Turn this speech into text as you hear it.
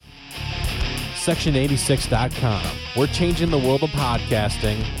Section86.com. We're changing the world of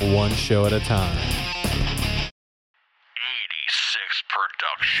podcasting one show at a time. 86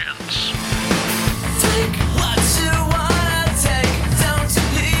 Productions. Take what you wanna take. Don't you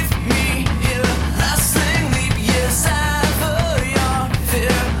leave me here. Lasting leap years ever. Your fear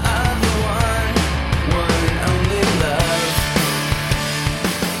of the one and only love.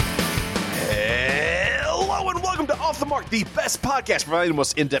 Hello and welcome to Off the Mark, the best podcast providing the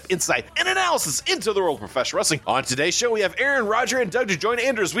most in-depth insight and analysis into the world of professional wrestling. On today's show, we have Aaron, Roger, and Doug to join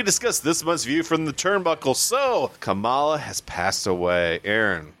Andrew as we discuss this month's view from the turnbuckle. So, Kamala has passed away.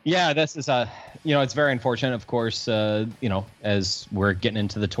 Aaron. Yeah, this is it's very unfortunate, of course, as we're getting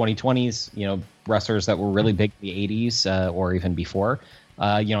into the 2020s, wrestlers that were really big in the 80s or even before,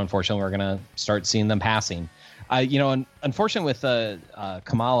 unfortunately, we're going to start seeing them passing. Unfortunately with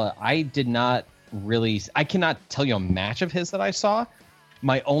Kamala, I cannot tell you a match of his that I saw.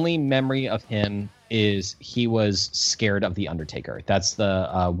 My only memory of him is he was scared of The Undertaker. That's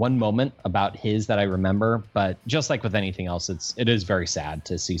the one moment about his that I remember. But just like with anything else, it is very sad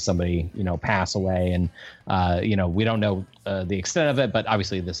to see somebody, pass away. And, we don't know the extent of it. But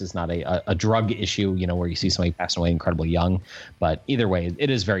obviously, this is not a drug issue, where you see somebody passing away incredibly young. But either way, it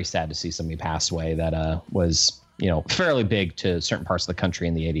is very sad to see somebody pass away that was, fairly big to certain parts of the country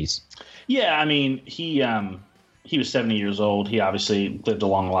in the 80s. Yeah, I mean, he was 70 years old. He obviously lived a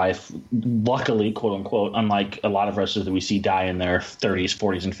long life. Luckily, quote unquote, unlike a lot of wrestlers that we see die in their 30s,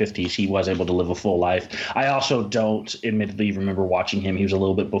 40s, and 50s, he was able to live a full life. I also don't admittedly remember watching him. He was a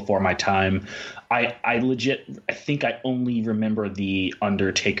little bit before my time. I think I only remember the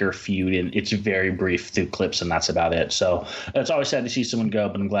Undertaker feud, and it's very brief through clips, and that's about it. So it's always sad to see someone go,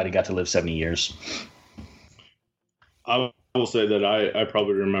 but I'm glad he got to live 70 years. I will say that I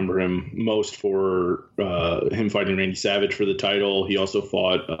probably remember him most for him fighting Randy Savage for the title. He also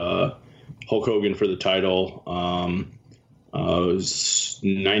fought Hulk Hogan for the title. It was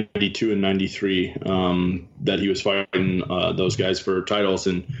 92 and 93 that he was fighting those guys for titles,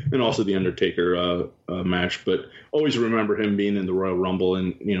 and also the Undertaker match. But always remember him being in the Royal Rumble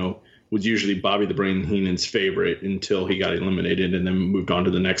and, was usually Bobby the Brain Heenan's favorite until he got eliminated and then moved on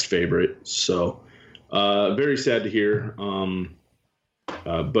to the next favorite. So very sad to hear.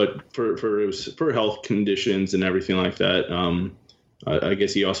 But for health conditions and everything like that, I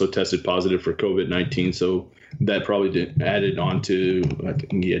guess he also tested positive for COVID-19. So that probably added on to, I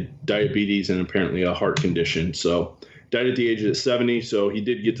think he had diabetes and apparently a heart condition. So died at the age of 70. So he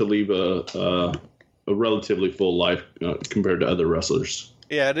did get to leave a relatively full life compared to other wrestlers.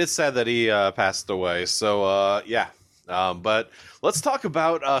 Yeah, it is sad that he passed away. So, but let's talk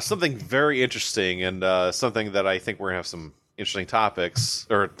about something very interesting and something that I think we're going to have some interesting topics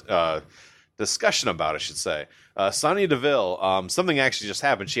or discussion about, I should say. Sonya Deville, something actually just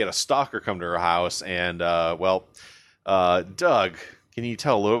happened. She had a stalker come to her house, and, Doug, can you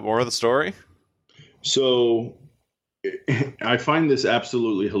tell a little bit more of the story? So I find this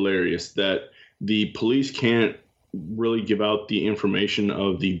absolutely hilarious that the police can't really give out the information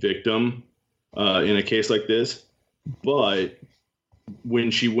of the victim in a case like this. But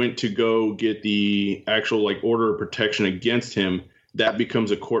when she went to go get the actual order of protection against him, that becomes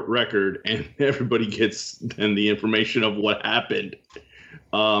a court record and everybody gets then the information of what happened.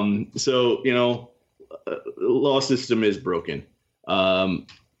 Law system is broken.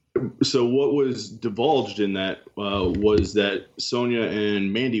 So what was divulged in that was that Sonya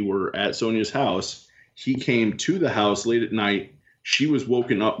and Mandy were at Sonya's house. He came to the house late at night. She was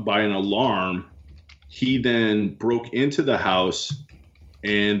woken up by an alarm. He then broke into the house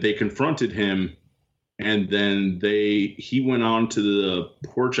and they confronted him. And then he went on to the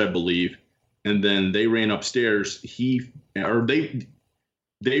porch, I believe. And then they ran upstairs. They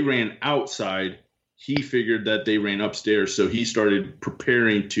ran outside. He figured that they ran upstairs. So he started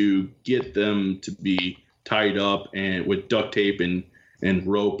preparing to get them to be tied up and with duct tape and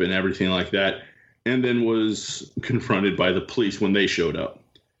rope and everything like that. And then was confronted by the police when they showed up.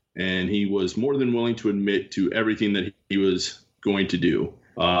 And he was more than willing to admit to everything that he was going to do.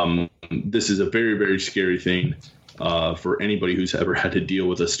 This is a very, very scary thing for anybody who's ever had to deal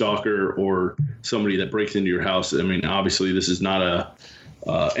with a stalker or somebody that breaks into your house. I mean, obviously, this is not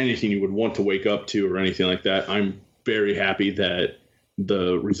anything you would want to wake up to or anything like that. I'm very happy that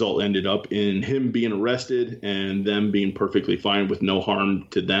the result ended up in him being arrested and them being perfectly fine with no harm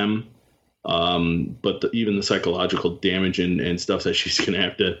to them. But even the psychological damage and stuff that she's going to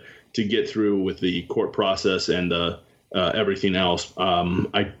have to get through with the court process and everything else.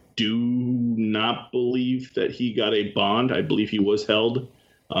 I do not believe that he got a bond. I believe he was held.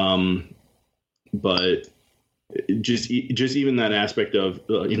 But just even that aspect of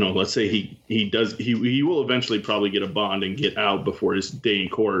let's say he will eventually probably get a bond and get out before his day in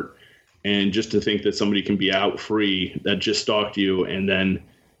court, and just to think that somebody can be out free that just stalked you and then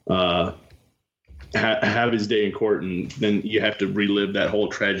have his day in court, and then you have to relive that whole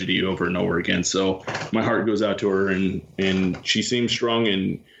tragedy over and over again. So my heart goes out to her, and she seems strong,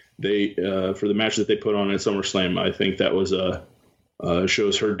 and they for the match that they put on at SummerSlam, I think that was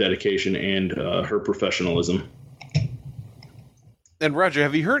shows her dedication and her professionalism. And Roger,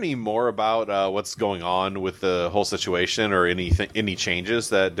 have you heard any more about what's going on with the whole situation, or any changes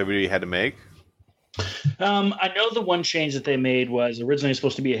that WWE had to make? I know the one change that they made was originally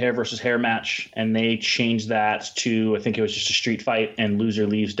supposed to be a hair versus hair match, and they changed that to, I think it was just a street fight, and loser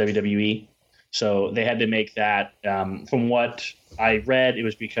leaves WWE. So they had to make that. From what I read, it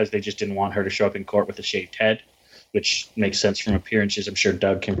was because they just didn't want her to show up in court with a shaved head, which makes sense from appearances. I'm sure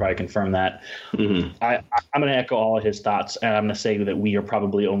Doug can probably confirm that. Mm-hmm. I'm going to echo all of his thoughts, and I'm going to say that we are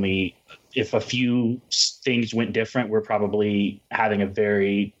probably only, if a few things went different, we're probably having a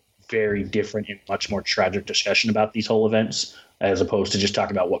very, very different and much more tragic discussion about these whole events, as opposed to just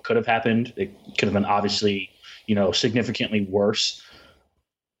talking about what could have happened. It could have been obviously, significantly worse.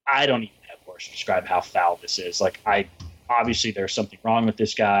 I don't even have words to describe how foul this is. Obviously there's something wrong with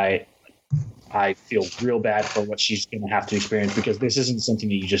this guy. I feel real bad for what she's going to have to experience, because this isn't something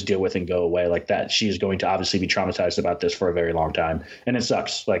that you just deal with and go away like that. She is going to obviously be traumatized about this for a very long time. And it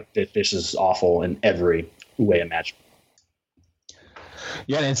sucks. This is awful in every way imaginable.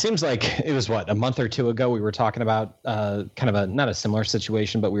 Yeah, and it seems like it was a month or two ago we were talking about kind of not a similar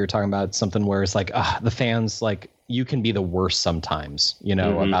situation, but we were talking about something where it's the fans, you can be the worst sometimes,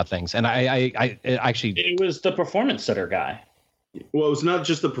 about things. And I actually, it was the Performance Center guy. Well, it was not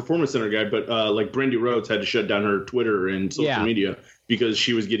just the Performance Center guy, but Brandy Rhodes had to shut down her Twitter and social media because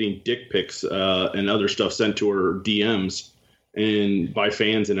she was getting dick pics and other stuff sent to her DMs and by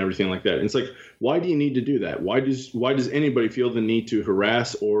fans and everything like that. And it's why do you need to do that? Why does anybody feel the need to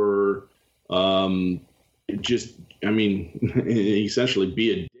harass or essentially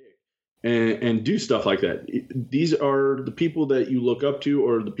be a dick and do stuff like that? These are the people that you look up to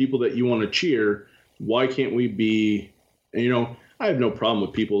or the people that you want to cheer. Why can't we be, I have no problem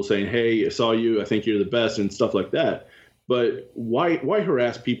with people saying, hey, I saw you, I think you're the best and stuff like that. But why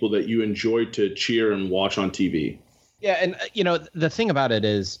harass people that you enjoy to cheer and watch on TV? Yeah, and the thing about it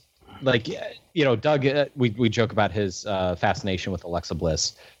is, Doug, we joke about his fascination with Alexa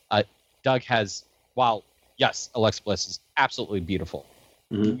Bliss. Doug has, while yes, Alexa Bliss is absolutely beautiful,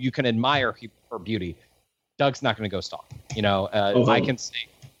 you can admire her beauty. Doug's not going to go stalk. I can say,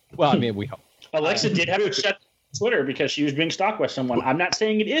 we hope. Alexa did have to shut Twitter because she was being stalked by someone. I'm not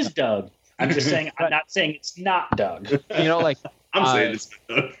saying it is Doug. I'm just saying I'm not saying it's not Doug. I'm saying it's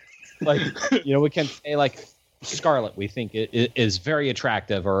Doug. We can say Scarlett, we think it is very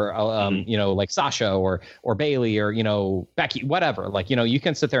attractive, or Sasha or Bailey or Becky, whatever. You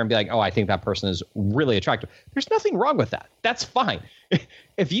can sit there and be like, oh, I think that person is really attractive. There's nothing wrong with that. That's fine.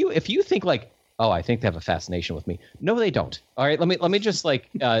 If you think oh, I think they have a fascination with me. No, they don't. All right, let me just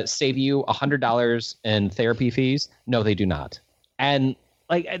save you $100 in therapy fees. No, they do not. And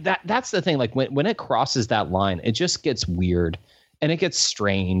that's the thing. When it crosses that line, it just gets weird and it gets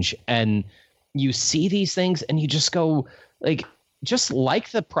strange. And you see these things and you just go just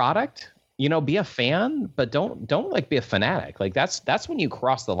like the product, be a fan, but don't be a fanatic. That's when you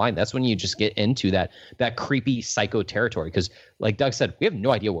cross the line. That's when you just get into that creepy psycho territory. Because like Doug said, we have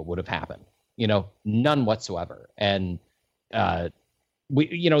no idea what would have happened. None whatsoever. And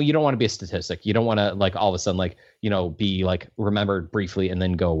you don't want to be a statistic. You don't want to all of a sudden be remembered briefly and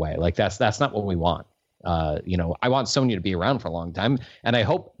then go away. That's not what we want. I want Sonya to be around for a long time, and I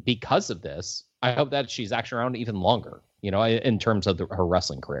hope because of this, I hope that she's actually around even longer. In terms of her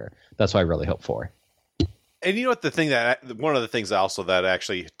wrestling career, that's what I really hope for. And one of the things also that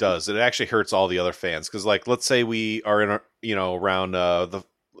actually does, it actually hurts all the other fans, because let's say we are in around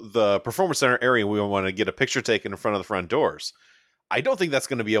the Performance Center area, and we want to get a picture taken in front of the front doors. I don't think that's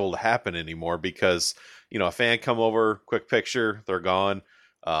going to be able to happen anymore, because a fan come over, quick picture, they're gone.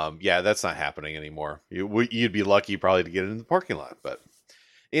 That's not happening anymore. You'd be lucky probably to get in the parking lot. But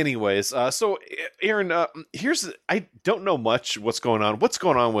anyways, so Aaron, I don't know much what's going on. What's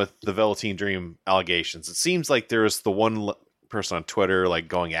going on with the Velveteen Dream allegations? It seems like there's the one person on Twitter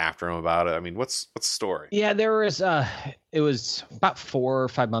going after him about it. I mean, what's the story? Yeah, there was. It was about 4 or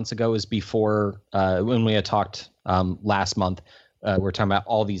 5 months ago. It was before when we had talked last month. We're talking about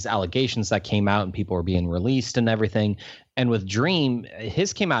all these allegations that came out and people were being released and everything. And with Dream,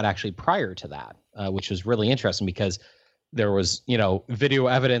 his came out actually prior to that, which was really interesting because There was, video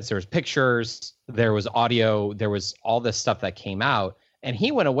evidence, there was pictures, there was audio, there was all this stuff that came out. And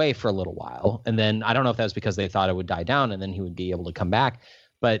he went away for a little while. And then I don't know if that was because they thought it would die down and then he would be able to come back.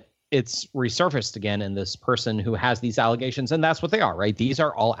 But it's resurfaced again. And this person who has these allegations, and that's what they are, right? These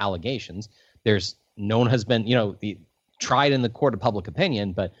are all allegations. No one has been, tried in the court of public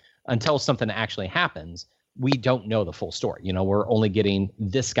opinion. But until something actually happens, we don't know the full story. We're only getting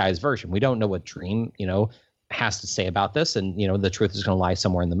this guy's version. We don't know what Dream, has to say about this. And, the truth is going to lie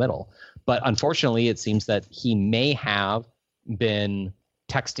somewhere in the middle. But unfortunately, it seems that he may have been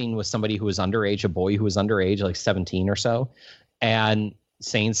texting with somebody who was underage, a boy who was underage, like 17 or so, and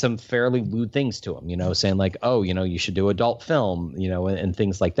saying some fairly lewd things to him, saying like, oh, you should do adult film, and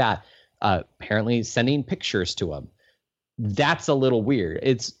things like that. Apparently sending pictures to him. That's a little weird.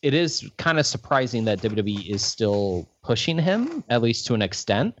 It is kind of surprising that WWE is still pushing him, at least to an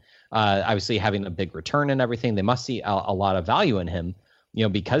extent. Obviously having a big return and everything, they must see a lot of value in him,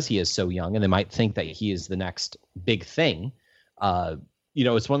 because he is so young, and they might think that he is the next big thing.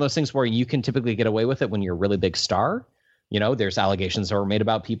 It's one of those things where you can typically get away with it when you're a really big star. There's allegations that were made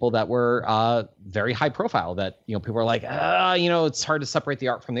about people that were very high profile that, people are like, it's hard to separate the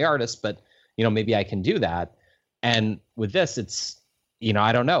art from the artist, but, maybe I can do that. And with this, it's,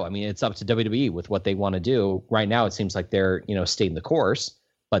 I don't know. I mean, it's up to WWE with what they want to do. Right now, it seems like they're, staying the course,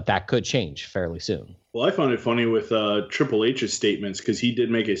 but that could change fairly soon. Well, I found it funny with Triple H's statements because he did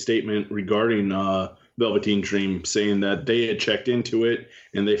make a statement regarding Velveteen Dream saying that they had checked into it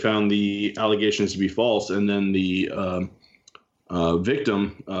and they found the allegations to be false. And then the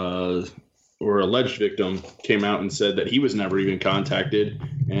victim or alleged victim came out and said that he was never even contacted.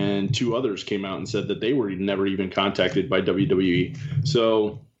 And two others came out and said that they were never even contacted by WWE.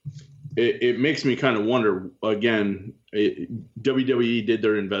 So it makes me kind of wonder, again, WWE did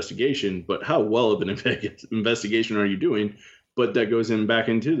their investigation, but how well of an investigation are you doing? But that goes back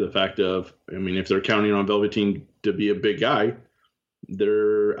into the fact of, if they're counting on Velveteen to be a big guy,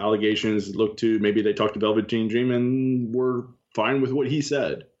 their allegations look to maybe they talked to Velveteen Dream and were fine with what he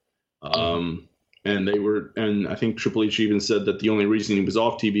said. And I think Triple H even said that the only reason he was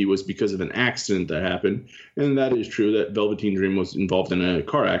off TV was because of an accident that happened. And that is true that Velveteen Dream was involved in a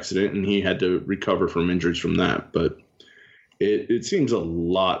car accident and he had to recover from injuries from that. But it seems a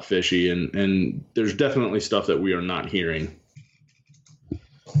lot fishy and there's definitely stuff that we are not hearing.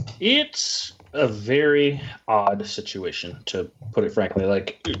 It's a very odd situation, to put it frankly.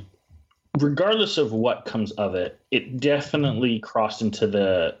 Like, regardless of what comes of it, it definitely crossed into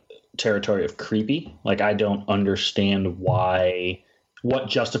the territory of creepy. Like, I don't understand what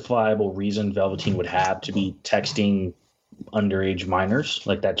justifiable reason Velveteen would have to be texting underage minors.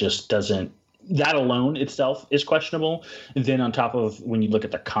 Like, that just doesn't. That alone itself is questionable. Then on top of when you look at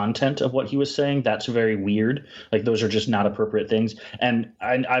the content of what he was saying, that's very weird. Like, those are just not appropriate things. And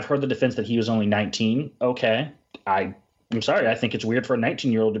I've heard the defense that he was only 19. Okay. I'm sorry. I think it's weird for a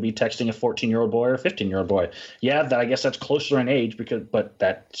 19-year-old to be texting a 14-year-old boy or a 15-year-old boy. Yeah, I guess that's closer in age, but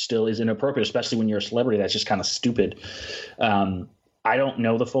that still is inappropriate, especially when you're a celebrity. That's just kind of stupid. I don't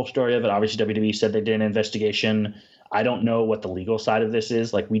know the full story of it. Obviously, WWE said they did an investigation. I don't know what the legal side of this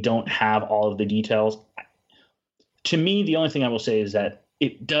is. Like, we don't have all of the details. To me, the only thing I will say is that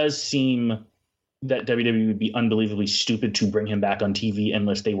it does seem that WWE would be unbelievably stupid to bring him back on TV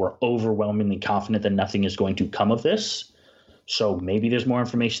unless they were overwhelmingly confident that nothing is going to come of this. So maybe there's more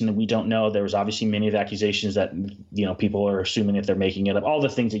information that we don't know. There was obviously many of the accusations that, people are assuming if they're making it up, all the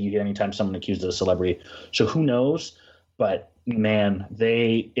things that you hear anytime someone accused of a celebrity. So who knows? But man,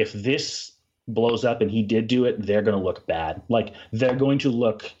 if this blows up and he did do it, they're going to look bad. Like, they're going to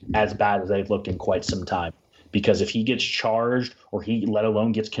look as bad as they've looked in quite some time. Because if he gets charged or he, let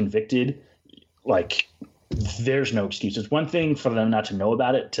alone gets convicted, like, there's no excuse. It's one thing for them not to know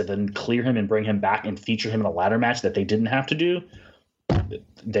about it, to then clear him and bring him back and feature him in a ladder match that they didn't have to do.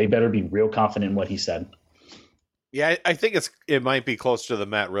 They better be real confident in what he said. Yeah, I think it might be close to the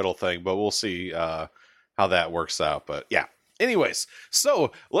Matt Riddle thing, but we'll see how that works out. But yeah. Anyways,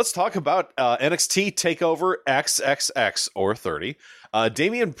 so let's talk about NXT TakeOver XXX or 30.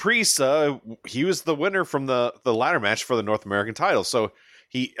 Damian Priest, he was the winner from the ladder match for the North American title. So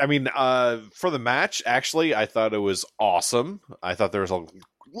for the match, actually, I thought it was awesome. I thought there was a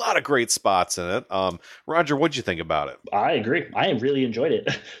lot of great spots in it. Roger, what'd you think about it? I agree. I really enjoyed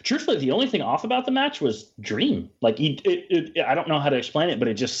it. Truthfully, the only thing off about the match was Dream. Like, I don't know how to explain it, but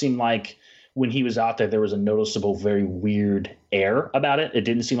it just seemed like when he was out there was a noticeable, very weird air about it. It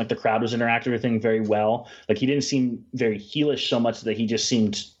didn't seem like the crowd was interacting with him very well. Like, he didn't seem very heelish so much that he just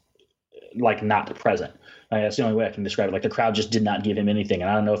seemed like not present. That's the only way I can describe it. Like the crowd just did not give him anything. And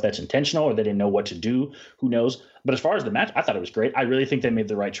I don't know if that's intentional or they didn't know what to do. Who knows? But as far as the match, I thought it was great. I really think they made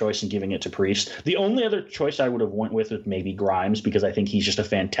the right choice in giving it to Priest. The only other choice I would have went with was maybe Grimes, because I think he's just a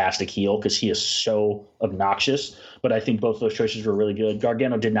fantastic heel because he is so obnoxious. But I think both those choices were really good.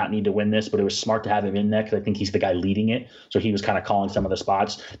 Gargano did not need to win this, but it was smart to have him in there because I think he's the guy leading it. So he was kind of calling some of the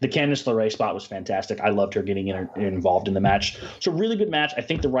spots. The Candice LeRae spot was fantastic. I loved her getting involved in the match. So really good match. I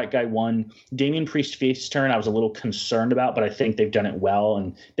think the right guy won. Damian Priest face turn I was a little concerned about, but I think they've done it well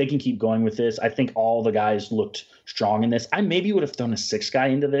and they can keep going with this. I think all the guys looked strong in this. I maybe would have thrown a sixth guy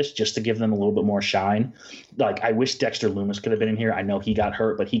into this just to give them a little bit more shine. Like I wish Dexter Lumis could have been in here. I know he got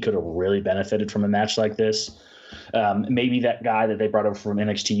hurt, but he could have really benefited from a match like this. Maybe that guy that they brought over from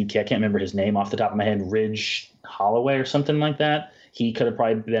NXT UK, I can't remember his name off the top of my head, Ridge Holloway or something like that. He could have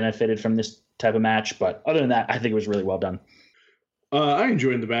probably benefited from this type of match. But other than that, I think it was really well done. I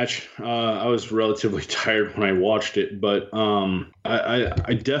enjoyed the match. I was relatively tired when I watched it, but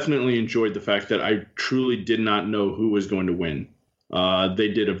I definitely enjoyed the fact that I truly did not know who was going to win. They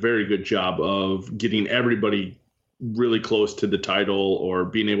did a very good job of getting everybody really close to the title or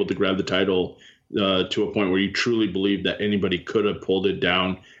being able to grab the title to a point where you truly believe that anybody could have pulled it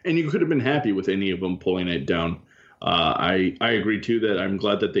down, and you could have been happy with any of them pulling it down. I agree, too, that I'm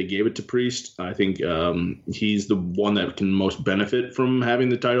glad that they gave it to Priest. I think he's the one that can most benefit from having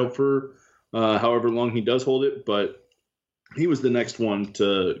the title for however long he does hold it. But he was the next one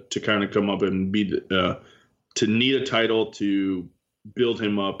to kind of come up and be to need a title to build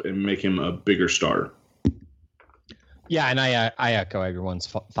him up and make him a bigger star. Yeah, and I echo everyone's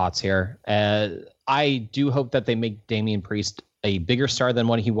thoughts here. I do hope that they make Damian Priest a bigger star than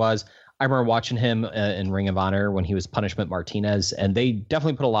what he was. I remember watching him in Ring of Honor when he was Punishment Martinez, and they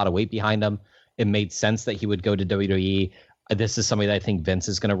definitely put a lot of weight behind him. It made sense that he would go to WWE. This is somebody that I think Vince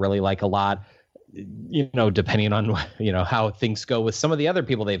is going to really like a lot, depending on, how things go with some of the other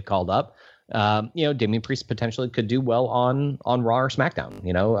people they've called up. Damian Priest potentially could do well on Raw or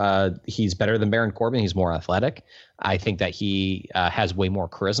SmackDown. He's better than Baron Corbin. He's more athletic. I think that he has way more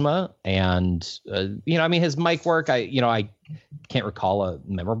charisma, and his mic work. I can't recall a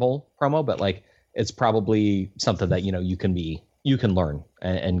memorable promo, but like it's probably something that you can learn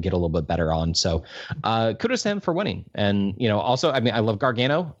and get a little bit better on. So kudos to him for winning. And also, I love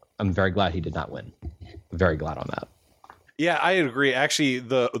Gargano. I'm very glad he did not win. Very glad on that. Yeah, I agree. Actually,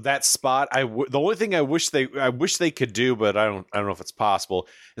 that spot, the only thing I wish they could do, but I don't know if it's possible,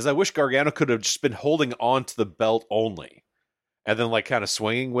 is I wish Gargano could have just been holding on to the belt only, and then like kind of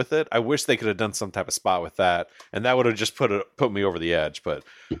swinging with it. I wish they could have done some type of spot with that, and that would have just put me over the edge. But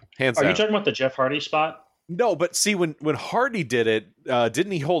hands down. Are you talking about the Jeff Hardy spot? No, but see, when Hardy did it,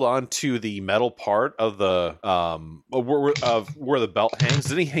 didn't he hold on to the metal part of the where the belt hangs?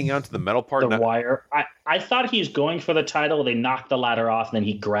 Didn't he hang on to the metal part? The wire. I thought he was going for the title. They knocked the ladder off, and then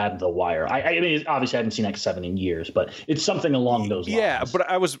he grabbed the wire. I mean, obviously, I haven't seen X7 in years, but it's something along those lines. Yeah, but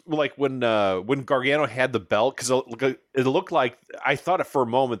I was like, when Gargano had the belt, because it looked like, I thought for a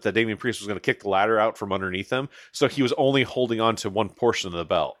moment that Damian Priest was going to kick the ladder out from underneath him, so he was only holding on to one portion of the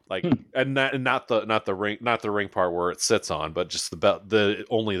belt, like, and not the ring part where it sits on, but just the belt,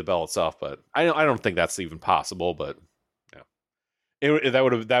 only the belt itself. But I don't think that's even possible. But yeah, I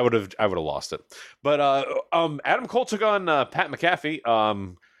would have lost it. But Adam Cole took on Pat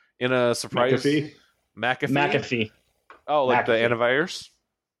McAfee in a surprise. McAfee. Oh, like McAfee. The antivirus.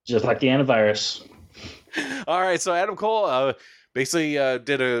 Just like the antivirus. All right, so Adam Cole basically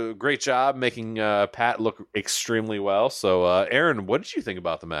did a great job making Pat look extremely well. So Aaron, what did you think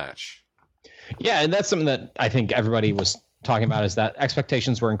about the match? Yeah, and that's something that I think everybody was talking about, is that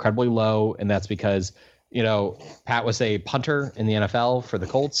expectations were incredibly low, and that's because, Pat was a punter in the NFL for the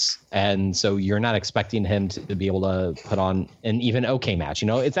Colts, and so you're not expecting him to be able to put on an even okay match.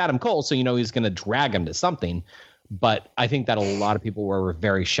 It's Adam Cole, so he's going to drag him to something, but I think that a lot of people were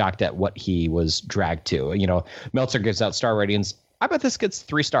very shocked at what he was dragged to. Meltzer gives out star ratings. I bet this gets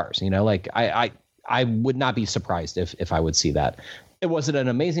 3 stars. I would not be surprised if I would see that. It wasn't an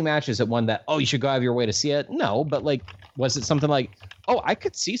amazing match. Is it one that, you should go out of your way to see it? No, but like, was it something like, I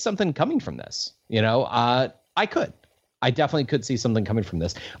could see something coming from this? I could. I definitely could see something coming from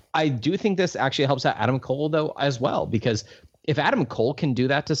this. I do think this actually helps out Adam Cole, though, as well, because if Adam Cole can do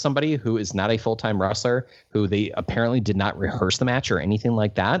that to somebody who is not a full-time wrestler, who they apparently did not rehearse the match or anything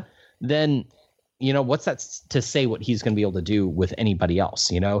like that, then what's that to say what he's going to be able to do with anybody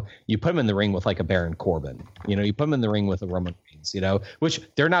else? You put him in the ring with like a Baron Corbin, you put him in the ring with a Roman Reigns, which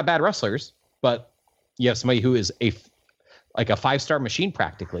they're not bad wrestlers, but you have somebody who is a 5-star machine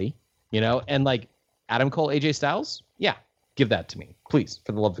practically, and like Adam Cole, AJ Styles. Yeah. Give that to me, please.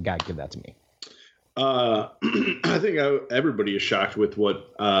 For the love of God, give that to me. I think everybody is shocked with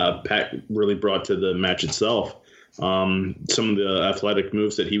what Pat really brought to the match itself. Some of the athletic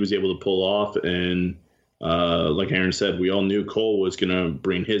moves that he was able to pull off, and like Aaron said, we all knew Cole was going to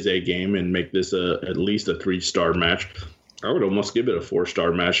bring his A game and make this at least a 3-star match. I would almost give it a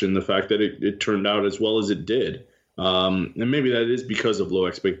 4-star match in the fact that it turned out as well as it did. And maybe that is because of low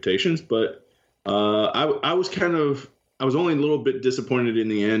expectations, but I was only a little bit disappointed in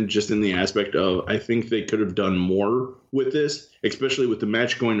the end, just in the aspect of I think they could have done more with this, especially with the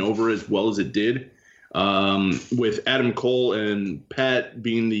match going over as well as it did. With Adam Cole and Pat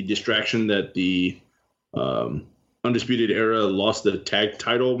being the distraction that the Undisputed Era lost the tag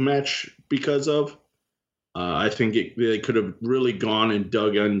title match because of. I think they could have really gone and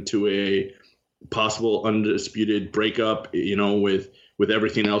dug into a possible Undisputed breakup, with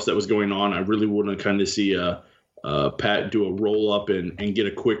everything else that was going on. I really want to kind of see Pat do a roll up and get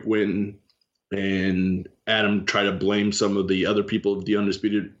a quick win, and Adam try to blame some of the other people of the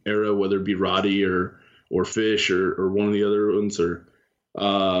Undisputed Era, whether it be Roddy or Fish or one of the other ones.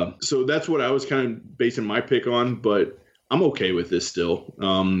 So that's what I was kind of basing my pick on, but I'm okay with this still.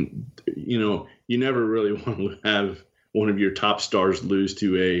 You never really want to have one of your top stars lose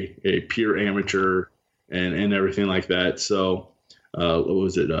to a pure amateur and everything like that. So what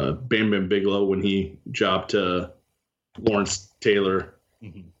was it? Bam Bam Bigelow when he jobbed to Lawrence Taylor.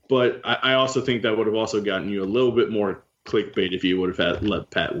 Mm-hmm. But I also think that would have also gotten you a little bit more clickbait if you would have let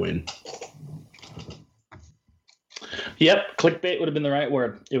Pat win. Yep, clickbait would have been the right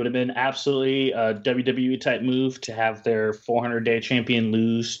word. It would have been absolutely a WWE type move to have their 400-day champion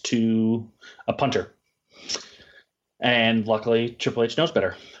lose to a punter. And luckily, Triple H knows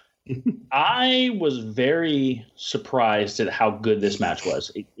better. I was very surprised at how good this match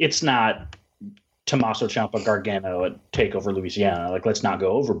was. It's not Tommaso Ciampa Gargano at TakeOver Louisiana. Like, let's not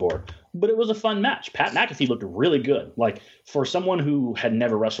go overboard. But it was a fun match. Pat McAfee looked really good. Like, for someone who had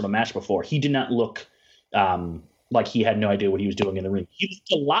never wrestled a match before, he did not look like he had no idea what he was doing in the ring. He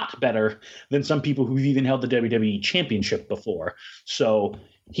looked a lot better than some people who've even held the WWE Championship before. So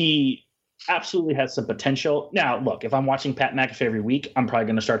he absolutely has some potential. Now, look, if I'm watching Pat McAfee every week, I'm probably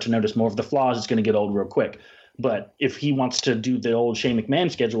going to start to notice more of the flaws. It's going to get old real quick. But if he wants to do the old Shane McMahon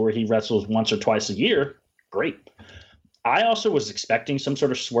schedule where he wrestles once or twice a year, great. I also was expecting some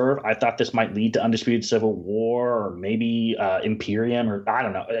sort of swerve. I thought this might lead to Undisputed Civil War or maybe Imperium, or I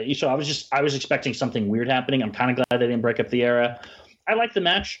don't know. So I was expecting something weird happening. I'm kind of glad they didn't break up the era. I like the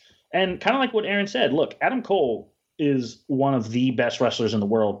match, and kind of like what Aaron said. Look, Adam Cole is one of the best wrestlers in the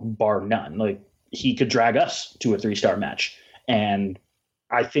world, bar none. Like, he could drag us to a 3-star match, and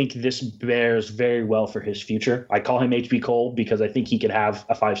I think this bears very well for his future. I call him HB Cole because I think he could have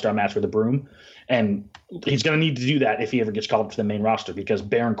a 5-star match with a broom. And he's going to need to do that if he ever gets called up to the main roster, because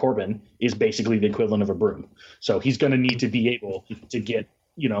Baron Corbin is basically the equivalent of a broom. So he's going to need to be able to get,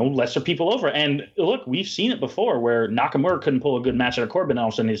 lesser people over. And look, we've seen it before where Nakamura couldn't pull a good match out of Corbin. All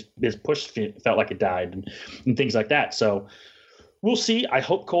of a sudden his push felt like it died and things like that. So we'll see. I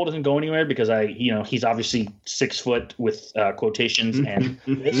hope Cole doesn't go anywhere because he's obviously 6 foot with quotations and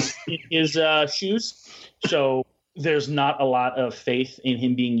this in his shoes. So there's not a lot of faith in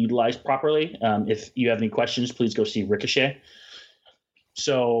him being utilized properly. If you have any questions, please go see Ricochet.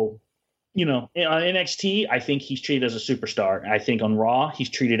 So, on NXT, I think he's treated as a superstar. I think on Raw, he's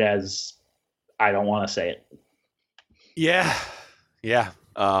treated as, I don't want to say it. Yeah.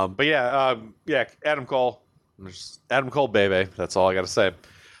 Adam Cole. Adam Cole, baby. That's all I got to say.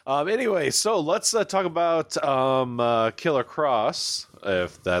 Anyway, so let's talk about Killer Cross,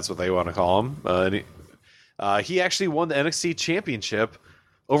 if that's what they want to call him. He actually won the NXT Championship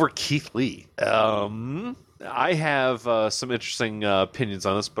over Keith Lee. I have some interesting opinions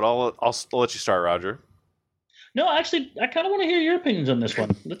on this, but I'll let you start, Roger. No, actually, I kind of want to hear your opinions on this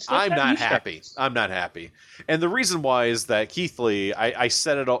one. I'm not happy. I'm not happy, and the reason why is that Keith Lee. I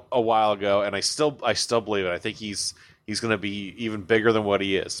said it a while ago, and I still believe it. I think he's going to be even bigger than what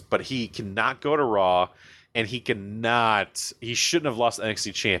he is, but he cannot go to Raw. And he shouldn't have lost the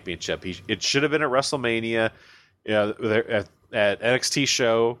NXT Championship. It should have been at WrestleMania, at NXT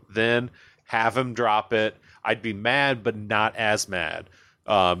show. Then have him drop it. I'd be mad, but not as mad.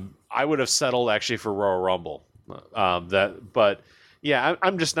 I would have settled actually for Royal Rumble. I'm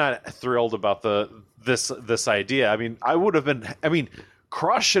just not thrilled about this idea. I mean,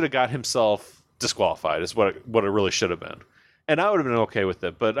 Cross should have got himself disqualified. Is what it really should have been. And I would have been okay with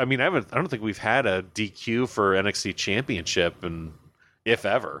it, but I don't think we've had a DQ for NXT Championship, and if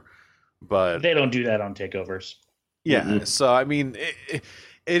ever. But they don't do that on takeovers. Yeah, mm-hmm. So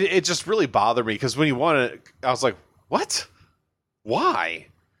it just really bothered me because when he won it, I was like, "What? Why?"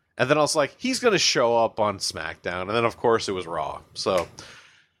 And then I was like, he's going to show up on SmackDown. And then, of course, it was Raw. So,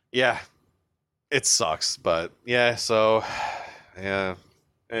 yeah, it sucks. But, yeah, so, yeah.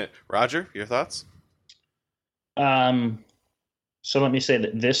 Roger, your thoughts? So let me say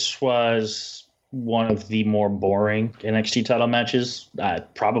that this was one of the more boring NXT title matches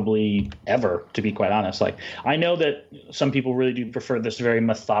probably ever, to be quite honest. Like, I know that some people really do prefer this very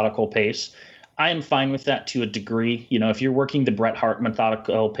methodical pace. I am fine with that to a degree. You know, if you're working the Bret Hart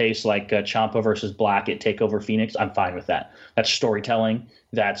methodical pace like Ciampa versus Black at TakeOver Phoenix, I'm fine with that. That's storytelling.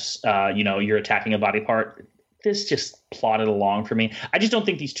 That's, you're attacking a body part. This just plodded along for me. I just don't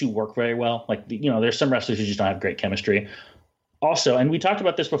think these two work very well. Like, there's some wrestlers who just don't have great chemistry. Also, and we talked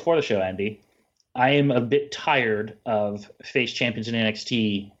about this before the show, Andy, I am a bit tired of face champions in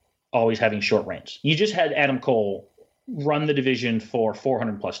NXT always having short reigns. You just had Adam Cole run the division for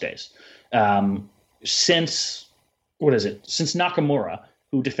 400 plus days. Since Nakamura,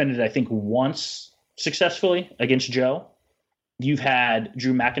 who defended, I think, once successfully against Joe, you've had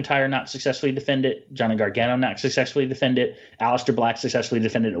Drew McIntyre not successfully defend it, Johnny Gargano not successfully defend it, Aleister Black successfully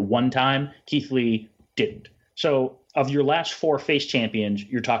defended it one time, Keith Lee didn't. So of your last 4 face champions,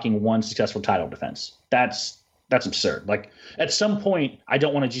 you're talking one successful title defense. That's absurd. Like, at some point, I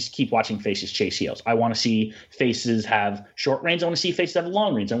don't want to just keep watching faces chase heels. I want to see faces have short reigns. I want to see faces have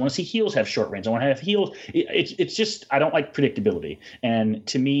long reigns. I want to see heels have short reigns. I want to have heels. It's just, I don't like predictability. And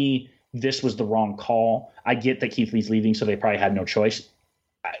to me, this was the wrong call. I get that Keith Lee's leaving, so they probably had no choice.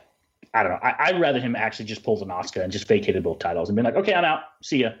 I don't know. I'd rather him actually just pull an Asuka and just vacated both titles and been like, okay, I'm out.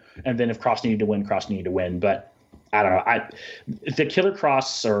 See ya. And then if Cross needed to win, Cross needed to win. But I don't know. The Killer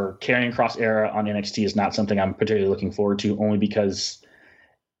Cross or Karrion Cross era on NXT is not something I'm particularly looking forward to, only because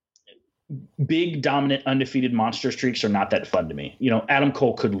big, dominant, undefeated monster streaks are not that fun to me. Adam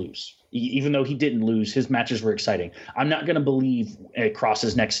Cole could lose. Even though he didn't lose, his matches were exciting. I'm not going to believe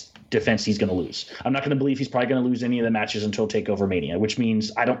Cross's next defense he's going to lose. I'm not going to believe he's probably going to lose any of the matches until TakeOver Mania, which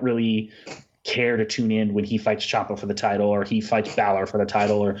means I don't really care to tune in when he fights Ciampa for the title or he fights Balor for the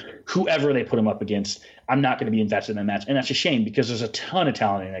title or whoever they put him up against. I'm not going to be invested in that match. And that's a shame because there's a ton of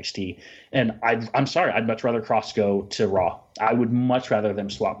talent in NXT. And I'm sorry, I'd much rather Cross go to Raw. I would much rather them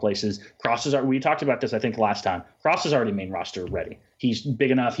swap places. We talked about this, I think, last time. Cross is already main roster ready. He's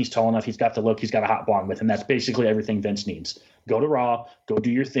big enough. He's tall enough. He's got the look. He's got a hot blonde with him. That's basically everything Vince needs. Go to Raw. Go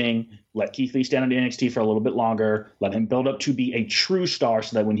do your thing. Let Keith Lee stand on the NXT for a little bit longer. Let him build up to be a true star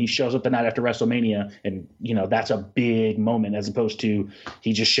so that when he shows up the night after WrestleMania, and, that's a big moment as opposed to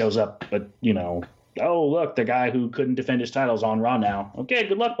he just shows up, but, oh, look, the guy who couldn't defend his title's on Raw now. Okay,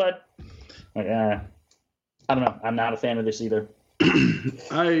 good luck, bud. I don't know. I'm not a fan of this either.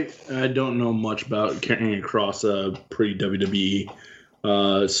 I don't know much about Karrion Cross pre-WWE,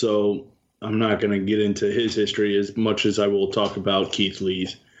 so I'm not going to get into his history as much as I will talk about Keith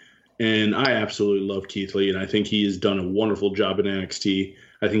Lee's. And I absolutely love Keith Lee, and I think he has done a wonderful job in NXT.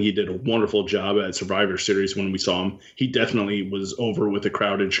 I think he did a wonderful job at Survivor Series when we saw him. He definitely was over with the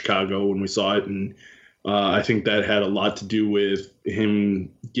crowd in Chicago when we saw it, and I think that had a lot to do with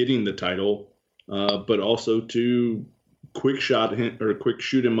him getting the title, but also to quick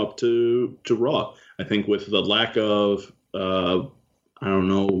shoot him up to Raw. I think with the lack of I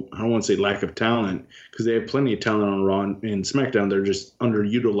don't want to say lack of talent, because they have plenty of talent on Raw and SmackDown. They're just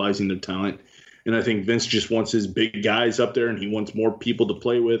underutilizing their talent. And I think Vince just wants his big guys up there, and he wants more people to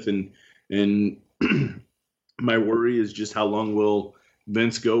play with. And my worry is just how long will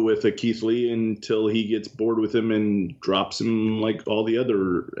Vince go with a Keith Lee until he gets bored with him and drops him like all the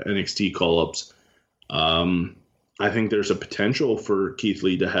other NXT call-ups. I think there's a potential for Keith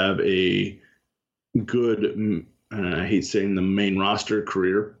Lee to have a good, I hate saying the main roster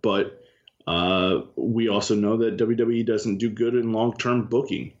career, but we also know that WWE doesn't do good in long-term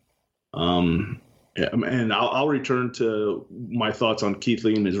booking. And I'll return to my thoughts on Keith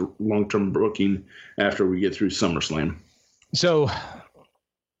Lee and his long-term booking after we get through SummerSlam. So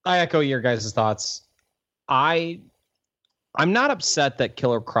I echo your guys' thoughts. I'm not upset that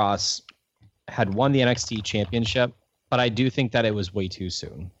Killer Cross had won the NXT championship, but I do think that it was way too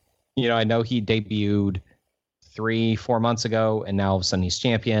soon. I know he debuted 3-4 months ago, and now all of a sudden he's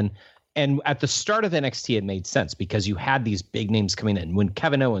champion. And at the start of NXT, it made sense because you had these big names coming in. When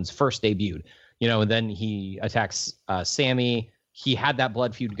Kevin Owens first debuted, and then he attacks Sammy, he had that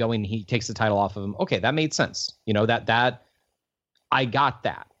blood feud going. He takes the title off of him. Okay, that made sense. That I got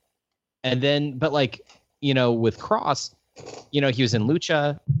that. And then, but with Cross, he was in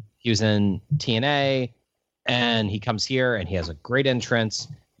Lucha, he was in TNA, and he comes here and he has a great entrance.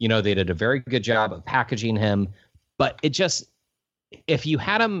 They did a very good job of packaging him, but it just, if you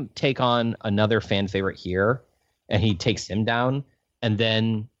had him take on another fan favorite here and he takes him down, and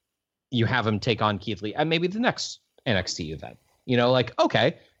then you have him take on Keith Lee at maybe the next NXT event. You know, like,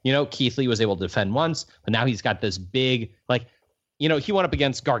 okay, you know, Keith Lee was able to defend once, but now he's got this big, like, you know, he went up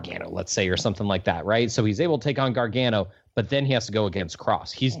against Gargano, let's say, or something like that, right? So he's able to take on Gargano, but then he has to go against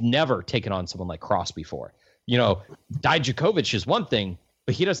Cross. He's never taken on someone like Cross before. You know, Dijakovic is one thing,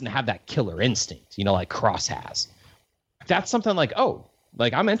 but he doesn't have that killer instinct, you know, like Cross has. That's something like, oh,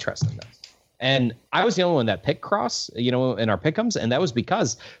 like, I'm interested in this. And I was the only one that picked Cross, you know, in our pick'ems, and that was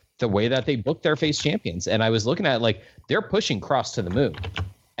because the way that they booked their face champions. And I was looking at it, like, they're pushing Cross to the moon.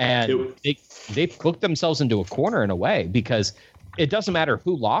 And they booked themselves into a corner in a way, because it doesn't matter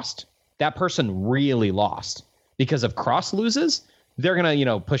who lost, that person really lost. Because if Cross loses, they're going to, you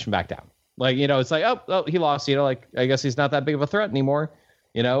know, push him back down. Like, you know, it's like, oh, he lost, you know, like, I guess he's not that big of a threat anymore,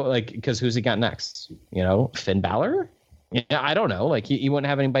 you know, like, because who's he got next? You know, Finn Balor? Yeah, I don't know. Like, he wouldn't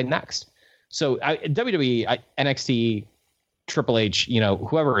have anybody next. So WWE, NXT, Triple H, you know,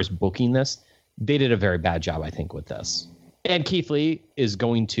 whoever is booking this, they did a very bad job, I think, with this. And Keith Lee is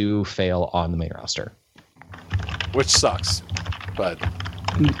going to fail on the main roster, which sucks. But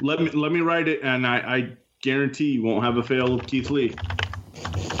let me write it, and I guarantee you won't have a fail with Keith Lee.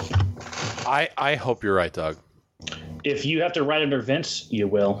 I hope you're right, Doug. If you have to write under Vince, you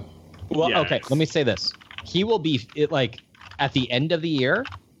will. Well, Yeah. Okay, let me say this. He will be, like, at the end of the year,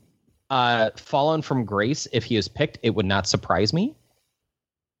 fallen from grace. If he is picked, it would not surprise me.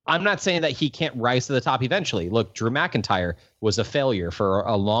 I'm not saying that he can't rise to the top eventually. Look, Drew McIntyre was a failure for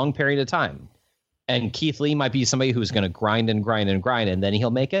a long period of time. And Keith Lee might be somebody who's going to grind, and then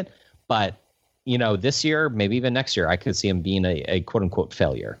he'll make it. But, you know, this year, maybe even next year, I could see him being a quote-unquote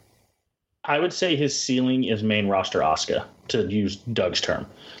failure. I would say his ceiling is main roster Asuka, to use Doug's term.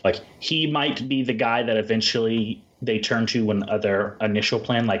 Like, he might be the guy that eventually they turn to when their initial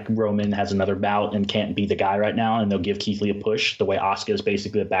plan, like Roman has another bout and can't be the guy right now, and they'll give Keith Lee a push, the way Asuka is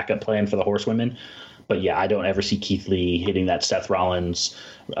basically a backup plan for the horsewomen. But yeah, I don't ever see Keith Lee hitting that Seth Rollins,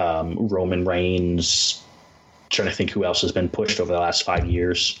 Roman Reigns. Trying to think who else has been pushed over the last 5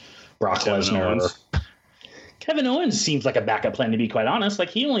 years. Brock Lesnar. Kevin Owens seems like a backup plan, to be quite honest.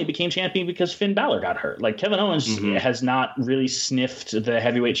 Like, he only became champion because Finn Balor got hurt. Like, Kevin Owens has not really sniffed the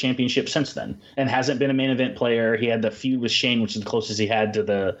heavyweight championship since then, and hasn't been a main event player. He had the feud with Shane, which is the closest he had to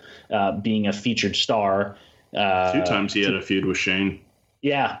the being a featured star. 2 times he had a feud with Shane.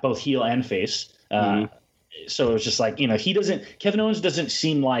 Yeah, both heel and face. So it was just like, you know, Kevin Owens doesn't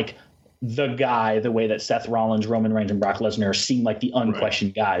seem like the guy the way that Seth Rollins, Roman Reigns, and Brock Lesnar seem like the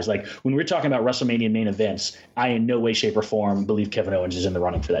unquestioned guys. Like, when we're talking about WrestleMania main events, I in no way, shape, or form believe Kevin Owens is in the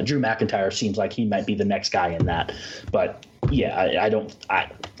running for that. Drew McIntyre seems like he might be the next guy in that. But yeah,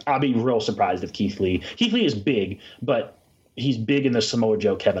 I'll be real surprised if Keith Lee is big, but he's big in the Samoa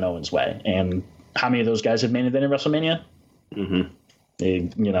Joe, Kevin Owens way. And how many of those guys have main event in WrestleMania?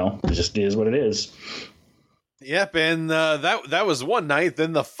 You know, it just is what it is. Yep, and that was one night.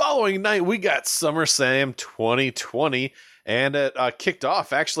 Then the following night, we got SummerSlam 2020, and it kicked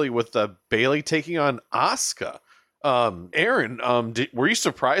off actually with Bayley taking on Asuka. Aaron, were you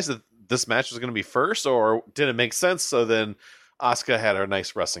surprised that this match was going to be first, or did it make sense? So then Asuka had a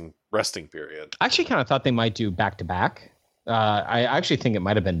nice resting period. I actually kind of thought they might do back-to-back. I actually think it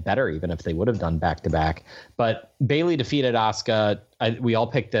might have been better even if they would have done back-to-back. But Bayley defeated Asuka. We all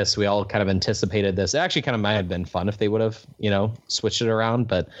picked this. We all kind of anticipated this. It actually kind of might have been fun if they would have, you know, switched it around.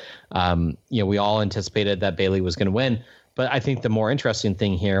 But, you know, we all anticipated that Bayley was going to win. But I think the more interesting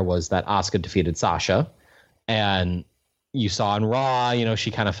thing here was that Asuka defeated Sasha. And you saw on Raw, you know, she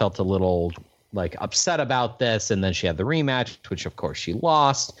kind of felt a little, like, upset about this. And then she had the rematch, which, of course, she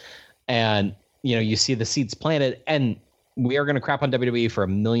lost. And, you know, you see the seeds planted. And we are going to crap on WWE for a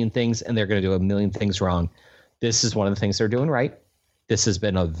million things, and they're going to do a million things wrong. This is one of the things they're doing right. This has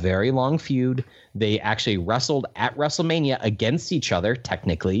been a very long feud. They actually wrestled at WrestleMania against each other,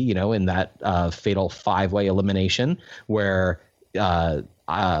 technically, you know, in that fatal 5-way elimination where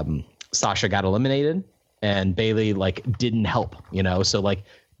Sasha got eliminated and Bayley, like, didn't help, you know. So, like,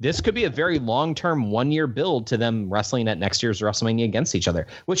 this could be a very long-term 1-year build to them wrestling at next year's WrestleMania against each other,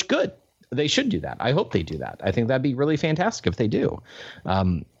 which good. They should do that. I hope they do that. I think that'd be really fantastic if they do.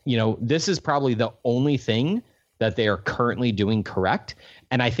 You know, this is probably the only thing that they are currently doing correct.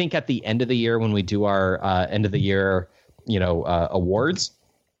 And I think at the end of the year, when we do our end of the year, you know, awards,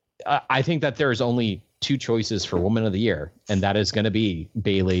 I think that there's only 2 choices for Woman of the Year, and that is going to be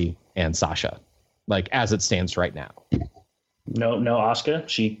Bayley and Sasha, like, as it stands right now. No, Asuka.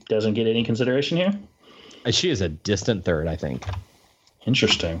 She doesn't get any consideration here. She is a distant third, I think.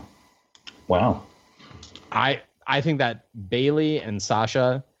 Interesting. Wow. I think that Bayley and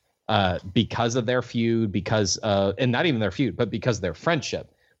Sasha, because of their feud, and not even their feud, but because of their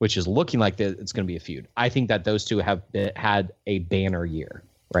friendship, which is looking like it's going to be a feud. I think that those two have had a banner year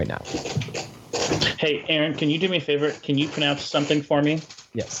right now. Hey, Aaron, can you do me a favor? Can you pronounce something for me?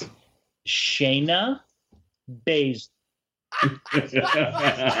 Yes. Shayna Baszler.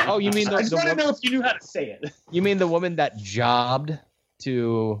 Oh, you mean I just want to know if you knew how to say it. You mean the woman that jobbed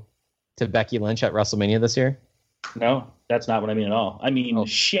to Becky Lynch at WrestleMania this year? No, that's not what I mean at all. I mean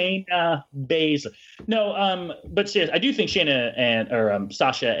Shayna Baszler. No, but seriously, I do think Shayna and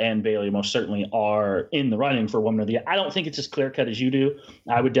Sasha and Bayley most certainly are in the running for Woman of the Year. I don't think it's as clear cut as you do.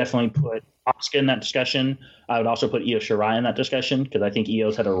 I would definitely put Asuka in that discussion. I would also put Io Shirai in that discussion because I think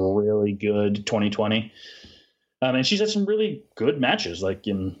Io's had a really good 2020, and she's had some really good matches. Like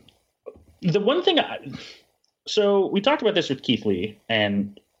in the one thing, so we talked about this with Keith Lee,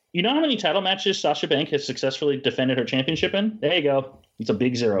 and you know how many title matches Sasha Banks has successfully defended her championship in? There you go. It's a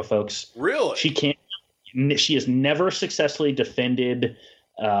big 0, folks. Really? She has never successfully defended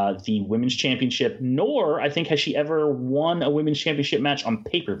the women's championship, nor I think has she ever won a women's championship match on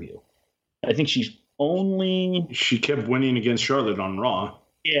pay-per-view. I think she kept winning against Charlotte on Raw.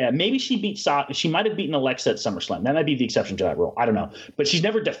 Yeah, maybe she might have beaten Alexa at SummerSlam. That might be the exception to that rule. I don't know. But she's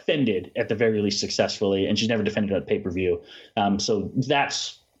never defended at the very least successfully, and she's never defended at pay-per-view. So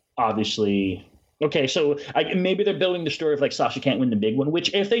that's obviously okay. So maybe they're building the story of like Sasha can't win the big one,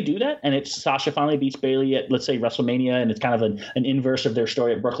 which if they do that and it's Sasha finally beats Bayley at, let's say, WrestleMania, and it's kind of an inverse of their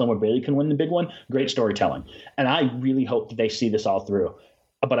story at Brooklyn where Bayley can win the big one, great storytelling. And I really hope that they see this all through.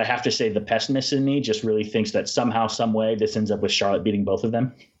 But I have to say the pessimist in me just really thinks that somehow, some way, this ends up with Charlotte beating both of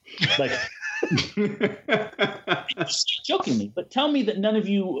them. Like, jokingly, but tell me that none of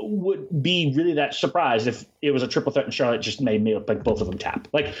you would be really that surprised if it was a triple threat and Charlotte just made like both of them tap.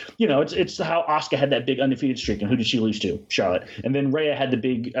 Like, you know, it's how Asuka had that big undefeated streak, and who did she lose to? Charlotte. And then Rhea had the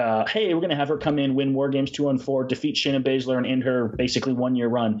big, hey, we're going to have her come in, win War Games 2-on-4, defeat Shayna Baszler, and end her basically 1-year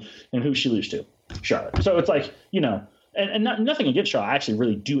run. And who she lose to? Charlotte. So it's like, you know. And nothing against Charlotte. I actually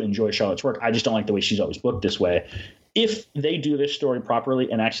really do enjoy Charlotte's work. I just don't like the way she's always booked this way. If they do this story properly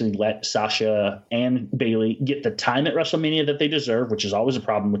and actually let Sasha and Bayley get the time at WrestleMania that they deserve, which is always a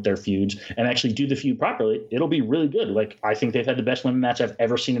problem with their feuds, and actually do the feud properly, it'll be really good. Like, I think they've had the best women match I've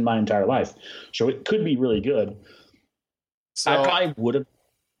ever seen in my entire life. So it could be really good. So I probably would have.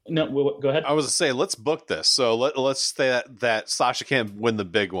 No, go ahead. I was to say, let's book this. So let's say that Sasha can't win the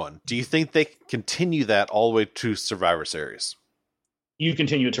big one. Do you think they can continue that all the way to Survivor Series? You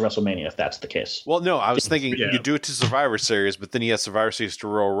continue it to WrestleMania if that's the case. Well, no, I was thinking you do it to Survivor Series, but then you have Survivor Series to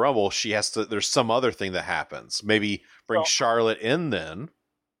Royal Rumble. There's some other thing that happens. Maybe bring Charlotte in then.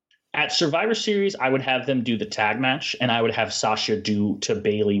 At Survivor Series, I would have them do the tag match, and I would have Sasha do to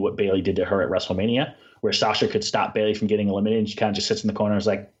Bayley what Bayley did to her at WrestleMania, where Sasha could stop Bayley from getting eliminated, and she kind of just sits in the corner and is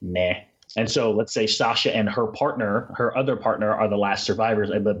like, nah. And so let's say Sasha and her other partner, are the last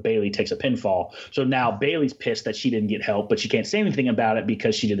survivors, but Bayley takes a pinfall. So now Bayley's pissed that she didn't get help, but she can't say anything about it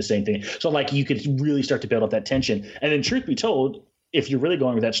because she did the same thing. So like you could really start to build up that tension. And then truth be told, if you're really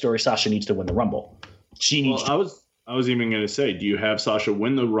going with that story, Sasha needs to win the Rumble. She needs to. I was even going to say, do you have Sasha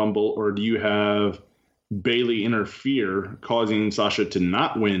win the Rumble, or do you have Bayley interfere, causing Sasha to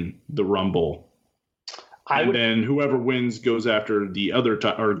not win the Rumble? Then whoever wins goes after the other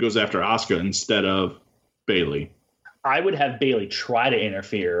or goes after Asuka instead of Bayley. I would have Bayley try to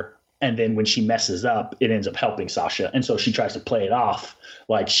interfere, and then when she messes up, it ends up helping Sasha, and so she tries to play it off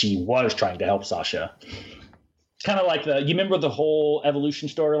like she was trying to help Sasha. It's kind of like you remember the whole Evolution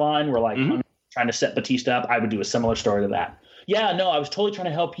storyline where like trying to set Batista up? I would do a similar story to that. Yeah, no, I was totally trying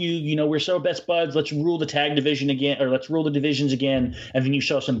to help you. You know, we're so best buds. Let's rule the tag division again, or let's rule the divisions again. And then you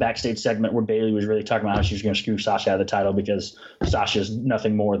show some backstage segment where Bayley was really talking about how she was going to screw Sasha out of the title because Sasha's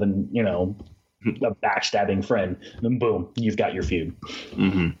nothing more than, you know, a backstabbing friend. Then boom, you've got your feud.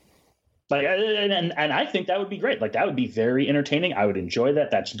 Mm-hmm. Like, and I think that would be great. Like, that would be very entertaining. I would enjoy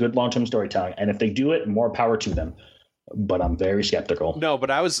that. That's good long-term storytelling. And if they do it, more power to them. But I'm very skeptical. No, but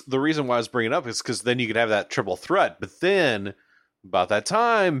the reason why I was bringing it up is because then you could have that triple threat. But then about that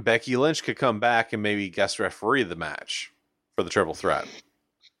time, Becky Lynch could come back and maybe guest referee the match for the triple threat.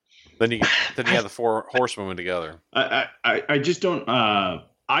 Then you have the 4 horsewomen together. I just don't.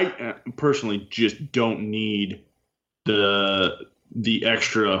 I personally just don't need the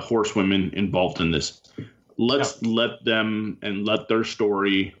extra horsewomen involved in this. Let them and let their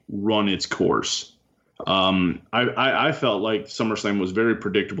story run its course. I felt like SummerSlam was very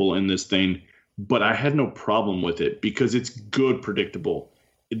predictable in this thing, but I had no problem with it because it's good predictable.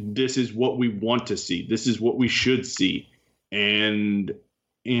 This is what we want to see. This is what we should see. And,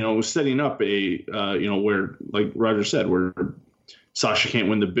 you know, setting up where, like Roger said, where Sasha can't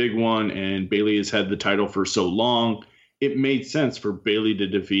win the big one and Bayley has had the title for so long, it made sense for Bayley to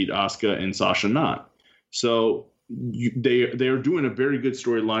defeat Asuka and Sasha not. So they are doing a very good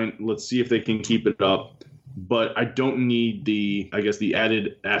storyline. Let's see if they can keep it up. But I don't need the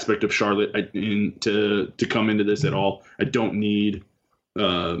added aspect of Charlotte to come into this at all. I don't need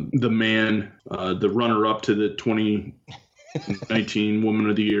the runner-up to the 2019 Woman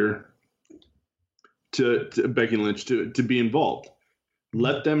of the Year, to Becky Lynch to be involved.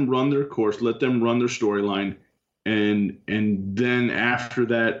 Let them run their course. Let them run their storyline. And then after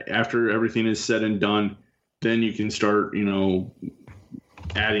that, after everything is said and done, then you can start,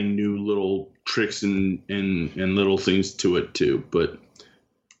 adding new little tricks and little things to it too. But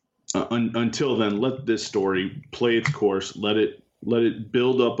until then, let this story play its course. Let it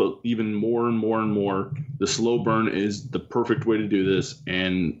build up even more and more and more. The slow burn is the perfect way to do this,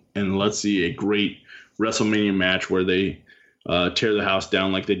 and let's see a great WrestleMania match where they tear the house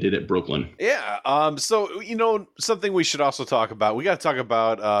down like they did at Brooklyn. Yeah. So, something we should also talk about. We got to talk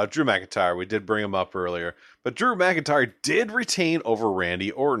about Drew McIntyre. We did bring him up earlier, but Drew McIntyre did retain over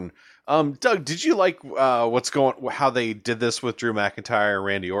Randy Orton. Doug, did you like how they did this with Drew McIntyre and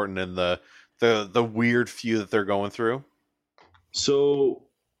Randy Orton and the weird feud that they're going through? So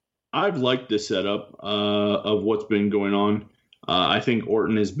I've liked this setup of what's been going on. I think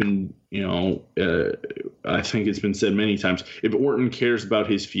Orton has been, I think it's been said many times, if Orton cares about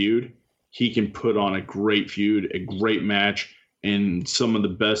his feud, he can put on a great feud, a great match, and some of the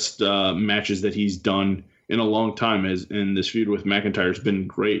best matches that he's done in a long time. And this feud with McIntyre has been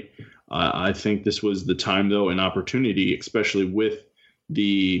great. I think this was the time, though, an opportunity, especially with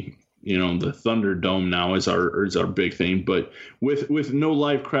the Thunderdome now is our big thing. But with no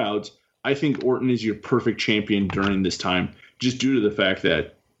live crowds, I think Orton is your perfect champion during this time, just due to the fact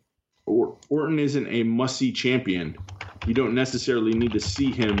that Orton isn't a must-see champion. You don't necessarily need to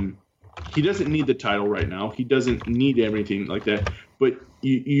see him. He doesn't need the title right now. He doesn't need everything like that. But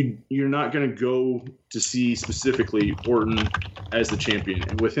you're not going to go to see specifically Orton as the champion.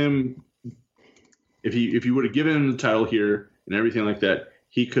 And with him, if you would have given him the title here and everything like that,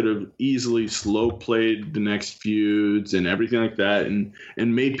 he could have easily slow played the next feuds and everything like that, and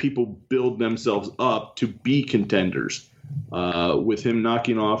made people build themselves up to be contenders. With him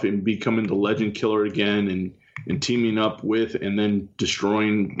knocking off and becoming the Legend Killer again, and teaming up with and then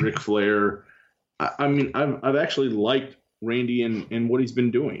destroying Ric Flair. I mean, I've actually liked Randy and what he's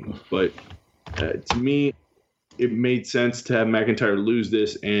been doing, but to me, it made sense to have McIntyre lose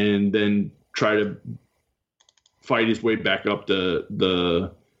this and then try to fight his way back up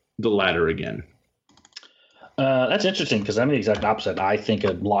the ladder again. That's interesting because I'm the exact opposite. I think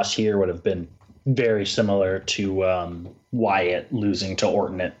a loss here would have been very similar to Wyatt losing to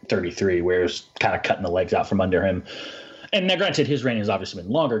Orton at 33, where it's kind of cutting the legs out from under him. And now, granted, his reign has obviously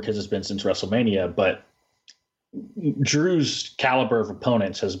been longer because it's been since WrestleMania, but Drew's caliber of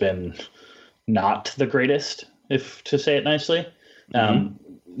opponents has been not the greatest, if to say it nicely.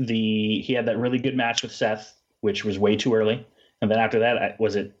 Mm-hmm. He had that really good match with Seth, which was way too early. And then after that,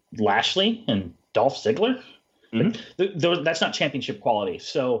 was it Lashley and Dolph Ziggler? Mm-hmm. That's not championship quality.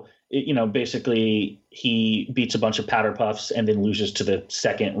 So, basically he beats a bunch of powder puffs and then loses to the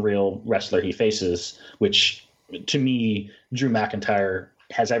second real wrestler he faces, which to me, Drew McIntyre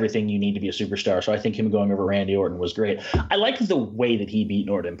has everything you need to be a superstar. So I think him going over Randy Orton was great. I like the way that he beat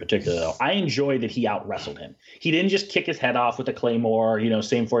Orton in particular, though. I enjoy that he out-wrestled him. He didn't just kick his head off with a Claymore,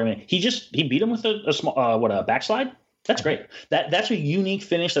 same for him. He beat him with a small, a backslide? That's great. That's a unique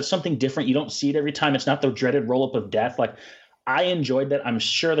finish. That's something different. You don't see it every time. It's not the dreaded roll-up of death. Like, I enjoyed that. I'm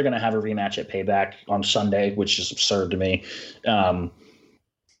sure they're going to have a rematch at Payback on Sunday, which is absurd to me.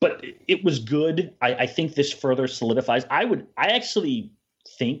 But it was good. I think this further solidifies. I actually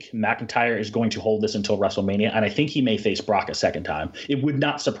think McIntyre is going to hold this until WrestleMania, and I think he may face Brock a second time. It would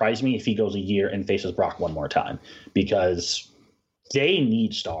not surprise me if he goes a year and faces Brock one more time, because they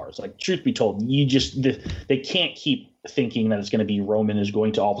need stars. Like, truth be told, they can't keep thinking that it's going to be Roman is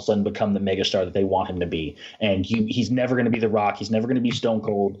going to all of a sudden become the megastar that they want him to be. And he's never going to be The Rock. He's never going to be Stone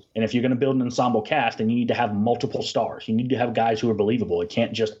Cold. And if you're going to build an ensemble cast, then you need to have multiple stars. You need to have guys who are believable. It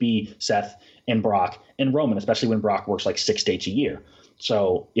can't just be Seth and Brock and Roman, especially when Brock works like 6 dates a year.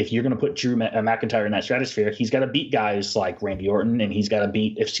 So if you're going to put Drew McIntyre in that stratosphere, he's got to beat guys like Randy Orton, and he's got to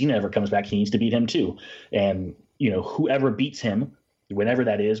beat, if Cena ever comes back, he needs to beat him too. And, whoever beats him, whenever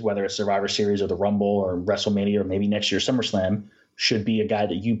that is, whether it's Survivor Series or the Rumble or WrestleMania or maybe next year's SummerSlam, should be a guy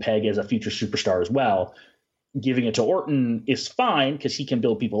that you peg as a future superstar as well. Giving it to Orton is fine because he can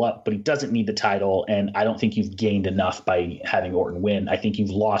build people up, but he doesn't need the title, and I don't think you've gained enough by having Orton win. I think you've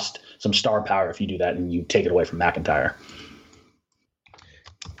lost some star power if you do that and you take it away from McIntyre.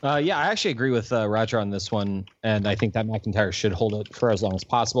 Yeah, I actually agree with Roger on this one, and I think that McIntyre should hold it for as long as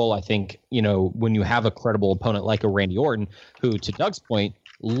possible. I think, when you have a credible opponent like a Randy Orton, who, to Doug's point,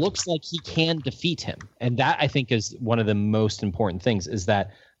 looks like he can defeat him, and that I think is one of the most important things. Is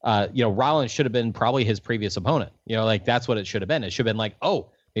that Rollins should have been probably his previous opponent. That's what it should have been. It should have been like, oh,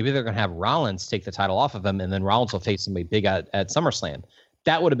 maybe they're going to have Rollins take the title off of him, and then Rollins will face somebody big at SummerSlam.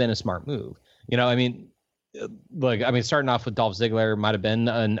 That would have been a smart move. Starting off with Dolph Ziggler might have been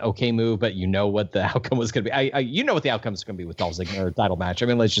an okay move, but what the outcome was going to be. What the outcome is going to be with Dolph Ziggler title match.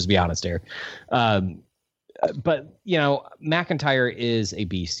 Let's just be honest here. But McIntyre is a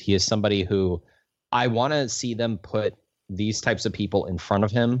beast. He is somebody who I want to see them put these types of people in front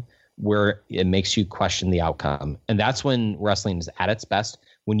of him where it makes you question the outcome. And that's when wrestling is at its best,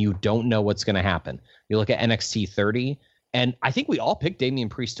 when you don't know what's going to happen. You look at NXT 30, and I think we all picked Damian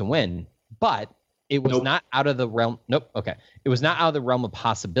Priest to win, but it was not out of the realm. Nope. Okay. It was not out of the realm of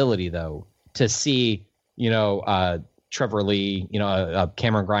possibility, though, to see, Trevor Lee,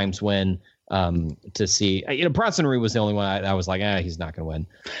 Cameron Grimes win, to see, Bronson Reed was the only one I was like, he's not going to win.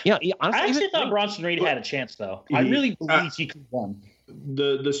 Honestly, I actually thought Bronson Reed had a chance, though. I really believe he could win.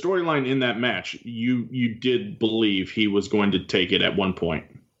 The storyline in that match, you did believe he was going to take it at one point.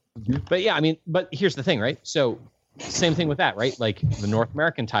 But yeah, but here's the thing, right? So same thing with that, right? Like the North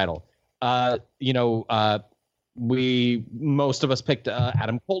American title. Most of us picked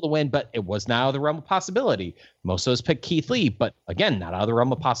Adam Cole to win, but it was not out of the realm of possibility. Most of us picked Keith Lee, but again, not out of the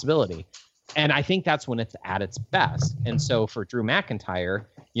realm of possibility. And I think that's when it's at its best. And so for Drew McIntyre,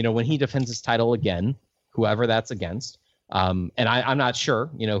 when he defends his title again, whoever that's against, and I'm not sure,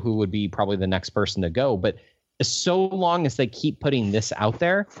 who would be probably the next person to go, but so long as they keep putting this out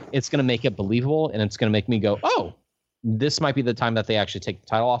there, it's going to make it believable, and it's going to make me go, oh, this might be the time that they actually take the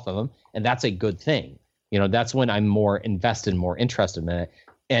title off of him, and that's a good thing. That's when I'm more invested, more interested in it.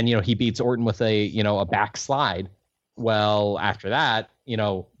 And he beats Orton with a backslide. Well, after that,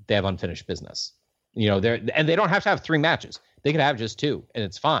 they have unfinished business. They don't have to have 3 matches. They could have just 2, and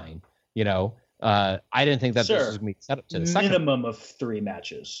it's fine. I didn't think that this was going to be set up to the second minimum of 3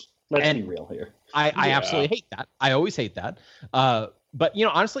 matches. Let's be real here. I absolutely hate that. I always hate that. But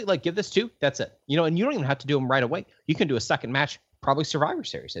honestly, give this 2. That's it. And you don't even have to do them right away. You can do a second match, probably Survivor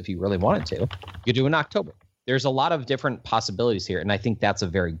Series, if you really wanted to. You could do it in October. There's a lot of different possibilities here, and I think that's a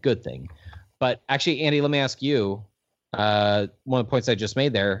very good thing. But actually, Andy, let me ask you. One of the points I just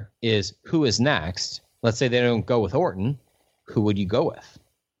made there is, who is next? Let's say they don't go with Orton. Who would you go with?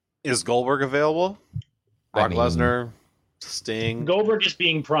 Is Goldberg available? Brock Lesnar, Sting. Goldberg is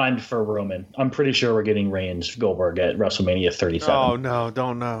being primed for Roman. I'm pretty sure we're getting Reigns Goldberg at WrestleMania 37. Oh no!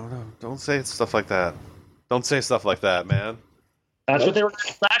 Don't say stuff like that. Don't say stuff like that, man. That's what they were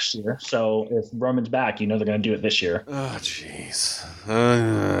doing last year. So if Roman's back, they're going to do it this year. Oh jeez.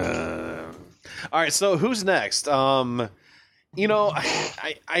 All right. So who's next? I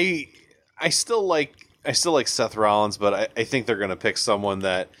still like Seth Rollins, but I think they're going to pick someone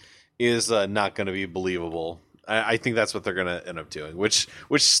that is not going to be believable. I think that's what they're going to end up doing, which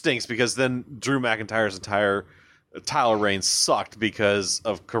stinks, because then Drew McIntyre's entire title reign sucked because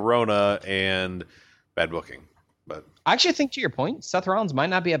of Corona and bad booking. But I actually think, to your point, Seth Rollins might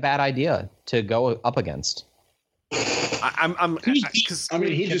not be a bad idea to go up against. He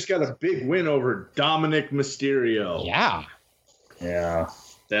just got a big win over Dominic Mysterio. Yeah.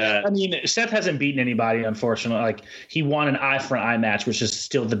 Seth hasn't beaten anybody, unfortunately. He won an eye for an eye match, which is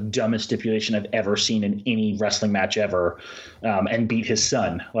still the dumbest stipulation I've ever seen in any wrestling match ever, and beat his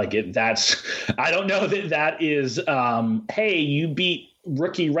son. I don't know that is, hey, you beat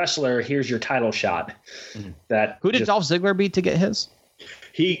rookie wrestler, here's your title shot. Who did Dolph Ziggler beat to get his?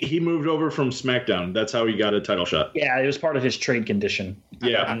 He moved over from SmackDown. That's how he got a title shot. Yeah, it was part of his trade condition.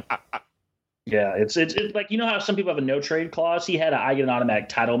 Yeah. Yeah, it's like, how some people have a no trade clause? He had I get an automatic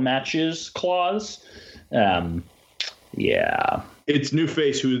title matches clause. Yeah. It's new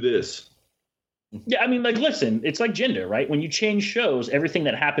face, who this? Yeah, listen, it's like gender, right? When you change shows, everything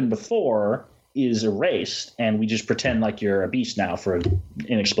that happened before is erased, and we just pretend like you're a beast now for an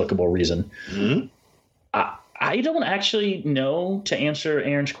inexplicable reason. Mm-hmm. I don't actually know, to answer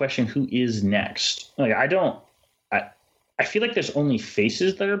Aaron's question, who is next. I feel like there's only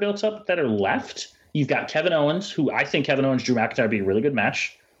faces that are built up that are left. You've got Kevin Owens, who I think Kevin Owens, Drew McIntyre would be a really good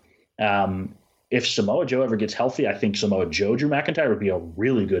match. If Samoa Joe ever gets healthy, I think Samoa Joe, Drew McIntyre would be a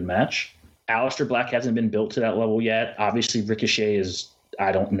really good match. Aleister Black hasn't been built to that level yet. Obviously, Ricochet is,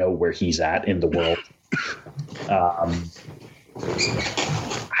 I don't know where he's at in the world.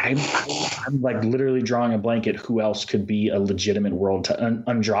 I'm literally drawing a blanket. Who else could be a legitimate world to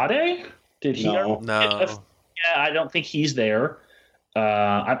Andrade? Did he? No. Yeah, I don't think he's there.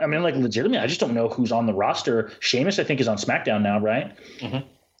 I mean, like, legitimately, I just don't know who's on the roster. Sheamus, I think, is on SmackDown now, right? Mhm.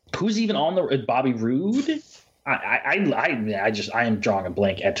 Who's even on the Bobby Roode? I am drawing a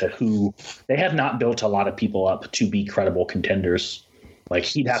blank as to who. They have not built a lot of people up to be credible contenders. Like,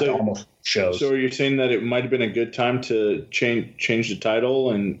 he'd have to almost show. So are you saying that it might have been a good time to change the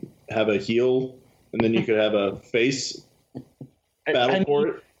title and have a heel, and then you could have a face battle for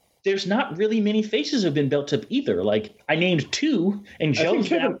it? There's not really many faces have been built up either. Like, I named two, and Joe's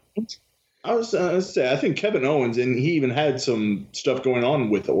now. I was say I think Kevin Owens, and he even had some stuff going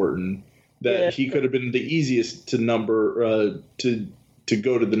on with Orton that he could have been the easiest to number to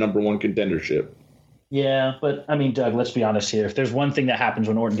go to the number one contendership. Yeah, but I mean, Doug, let's be honest here. If there's one thing that happens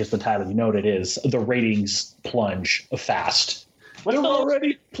when Orton gets the title, you know what it is. The ratings plunge fast. They're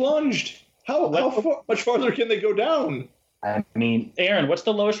already plunged. How much farther can they go down? I mean, Aaron, what's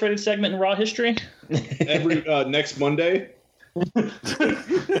the lowest rated segment in Raw history? Every next Monday.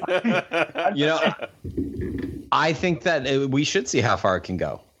 I think that we should see how far it can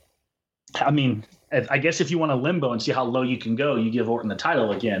go. I mean, I guess if you want a limbo and see how low you can go, you give Orton the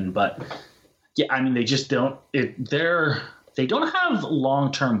title again. But yeah, I mean, they just don't. They don't have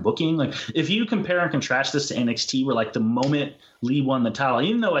long-term booking. Like, if you compare and contrast this to NXT, where like the moment Lee won the title,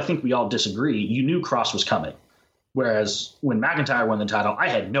 even though I think we all disagree, you knew Cross was coming. Whereas when McIntyre won the title, I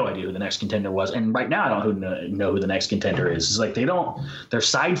had no idea who the next contender was, and right now I don't know who the next contender is. It's like their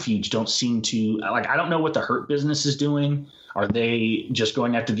side feuds don't seem to like. I don't know what the Hurt Business is doing. Are they just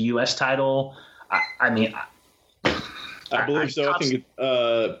going after the U.S. title? I believe so. I think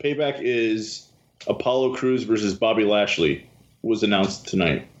Payback is Apollo Crews versus Bobby Lashley was announced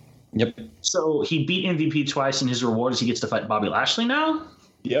tonight. Yep. So he beat MVP twice, and his reward is he gets to fight Bobby Lashley now?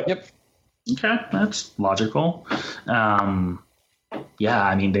 Yep. Okay, that's logical. Yeah,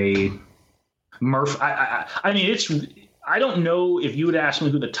 I mean, I mean, I don't know if you would ask me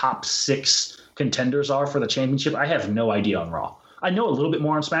who the top 6 contenders are for the championship. I have no idea on Raw. I know a little bit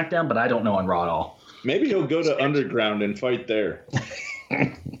more on SmackDown, but I don't know on Raw at all. Maybe he'll go to Underground and fight there.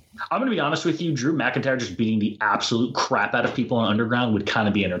 I'm going to be honest with you. Drew McIntyre just beating the absolute crap out of people on Underground would kind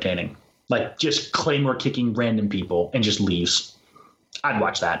of be entertaining. Like, just Claymore kicking random people and just leaves. I'd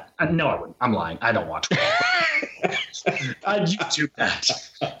watch that. No, I wouldn't. I'm lying. I don't watch it. I'd YouTube that.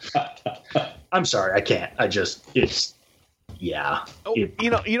 I'm sorry. I can't. Yeah.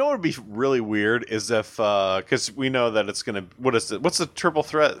 You know what would be really weird is if, because we know that it's going to, what's the triple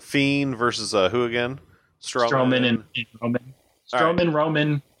threat? Fiend versus who again? Strowman and Roman. Strowman, right.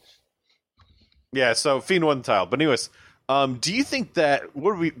 Roman. Yeah, so Fiend won the title. But anyways, do you think that,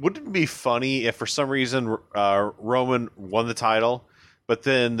 wouldn't it be funny if for some reason Roman won the title, but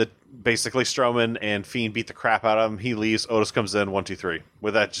then basically Strowman and Fiend beat the crap out of him, he leaves, Otis comes in, 1, 2, 3.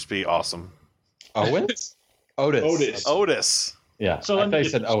 Would that just be awesome? Owens? Otis. Yeah. So I thought you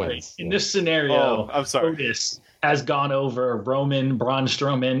said Owens. In this scenario, I'm sorry. Otis has gone over Roman, Braun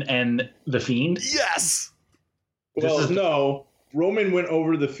Strowman, and The Fiend. Yes. Well, no. Roman went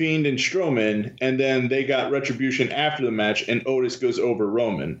over The Fiend and Strowman, and then they got Retribution after the match, and Otis goes over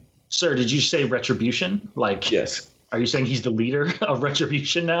Roman. Sir, did you say Retribution? Like, yes. Are you saying he's the leader of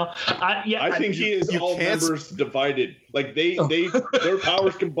Retribution now? I think he is all members divided. Like their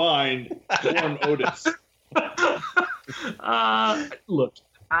powers combined form Otis. Look,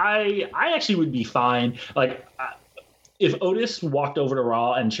 I actually would be fine. Like, if Otis walked over to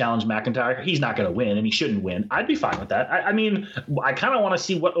Raw and challenged McIntyre, he's not going to win, and he shouldn't win. I'd be fine with that. I mean, I kind of want to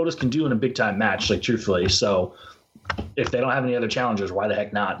see what Otis can do in a big time match, like, truthfully. So, if they don't have any other challengers, why the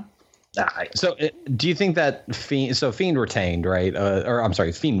heck not? So, do you think that Fiend retained, right?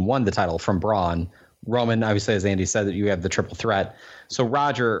 Fiend won the title from Braun. Roman, obviously, as Andy said, that you have the triple threat. So,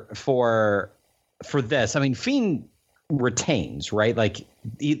 Roger, for this, I mean, Fiend retains, right? Like,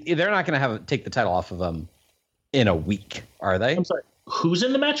 they're not going to take the title off of him in a week, are they? I'm sorry. Who's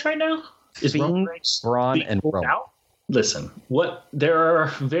in the match right now? Is Fiend, Braun, and Roman out? Listen, there are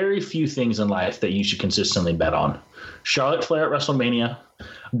very few things in life that you should consistently bet on. Charlotte Flair at WrestleMania,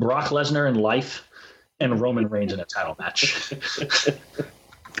 Brock Lesnar in life, and Roman Reigns in a title match.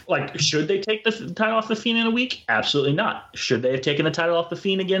 Like, should they take the title off the Fiend in a week? Absolutely not. Should they have taken the title off the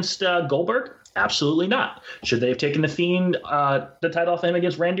Fiend against Goldberg? Absolutely not. Should they have taken the Fiend, the title off him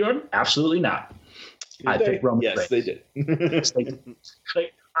against Randy Orton? Absolutely not. I picked Roman Reigns. They did.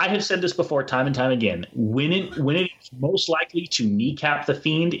 I have said this before, time and time again. When it is most likely to kneecap the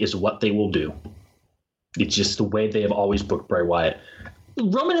Fiend is what they will do. It's just the way they have always booked Bray Wyatt.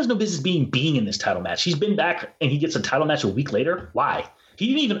 Roman has no business being in this title match. He's been back and he gets a title match a week later. Why? He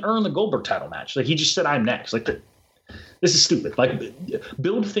didn't even earn the Goldberg title match. Like, he just said, "I'm next." Like, This is stupid. Like,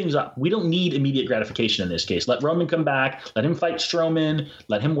 build things up. We don't need immediate gratification in this case. Let Roman come back. Let him fight Strowman.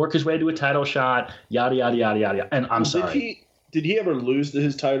 Let him work his way to a title shot. Yada, yada, yada, yada. And I'm sorry. Did he ever lose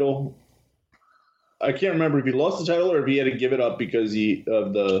his title? I can't remember if he lost the title or if he had to give it up because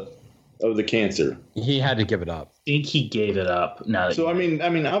of the cancer. He had to give it up. I think he gave it up. Now that So I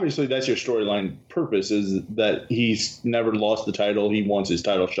mean, obviously that's your storyline purpose is that he's never lost the title. He wants his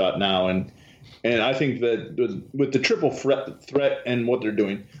title shot now, and I think that with the triple threat and what they're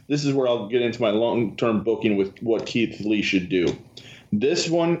doing, this is where I'll get into my long-term booking with what Keith Lee should do. This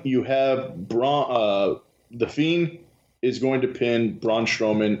one, you have the Fiend is going to pin Braun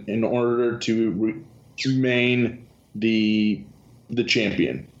Strowman in order to remain the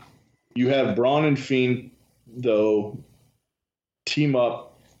champion. You have Braun and Fiend, though, team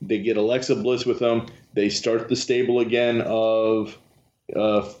up. They get Alexa Bliss with them. They start the stable again of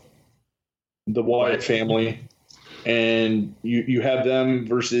the Wyatt family. And you have them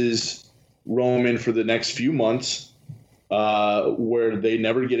versus Roman for the next few months where they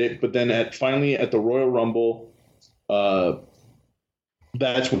never get it. But then finally at the Royal Rumble,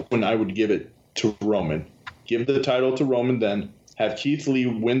 that's when I would give it to Roman. Give the title to Roman then. Have Keith Lee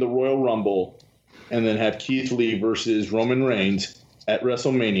win the Royal Rumble, and then have Keith Lee versus Roman Reigns at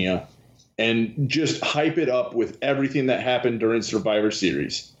WrestleMania, and just hype it up with everything that happened during Survivor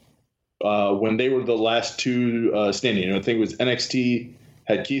Series when they were the last two standing. I think it was NXT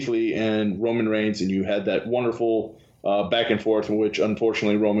had Keith Lee and Roman Reigns, and you had that wonderful back and forth in which,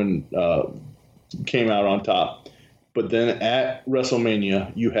 unfortunately, Roman came out on top. But then at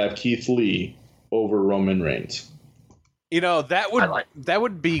WrestleMania, you have Keith Lee over Roman Reigns. That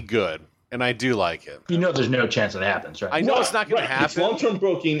would be good, and I do like it. there's no chance it happens, right? I know it's not going to happen. It's long-term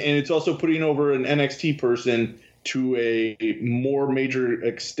booking, and it's also putting over an NXT person to a more major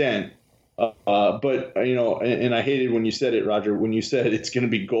extent. But and I hated when you said it, Roger. When you said it's going to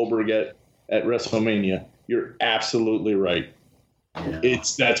be Goldberg at WrestleMania, you're absolutely right. Yeah.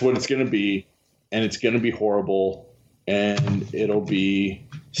 That's what it's going to be, and it's going to be horrible, and it'll be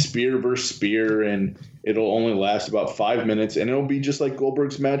spear versus spear, and it'll only last about 5 minutes, and it'll be just like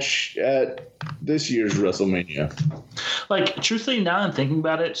Goldberg's match at this year's WrestleMania. Like, truthfully, now I'm thinking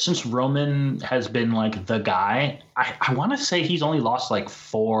about it, since Roman has been like the guy, I want to say he's only lost like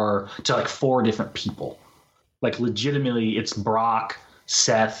four different people. Like, legitimately, it's Brock,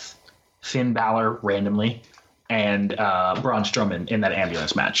 Seth, Finn Balor randomly, and Braun Strowman in that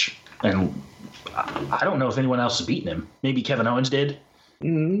ambulance match. And I don't know if anyone else has beaten him. Maybe Kevin Owens did.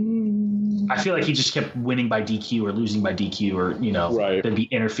 I feel like he just kept winning by DQ or losing by DQ or, right. There'd be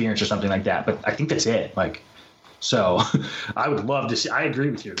interference or something like that. But I think that's it. Like, so I would love to see. I agree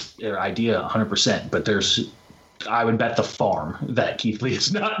with your idea 100%. But I would bet the farm that Keith Lee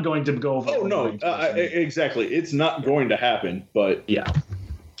is not going to go over. Oh, no. Exactly. It's not going to happen. But yeah,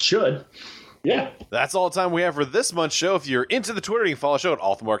 should. Yeah. That's all the time we have for this month's show. If you're into the Twitter, you can follow the show at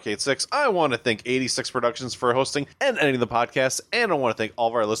AlthamArcade6. I want to thank 86 Productions for hosting and editing the podcast, and I want to thank all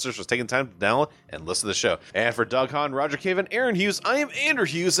of our listeners for taking time to download and listen to the show. And for Doug Hahn, Roger Caven, Aaron Hughes, I am Andrew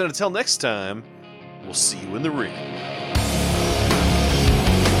Hughes, and until next time, we'll see you in the ring.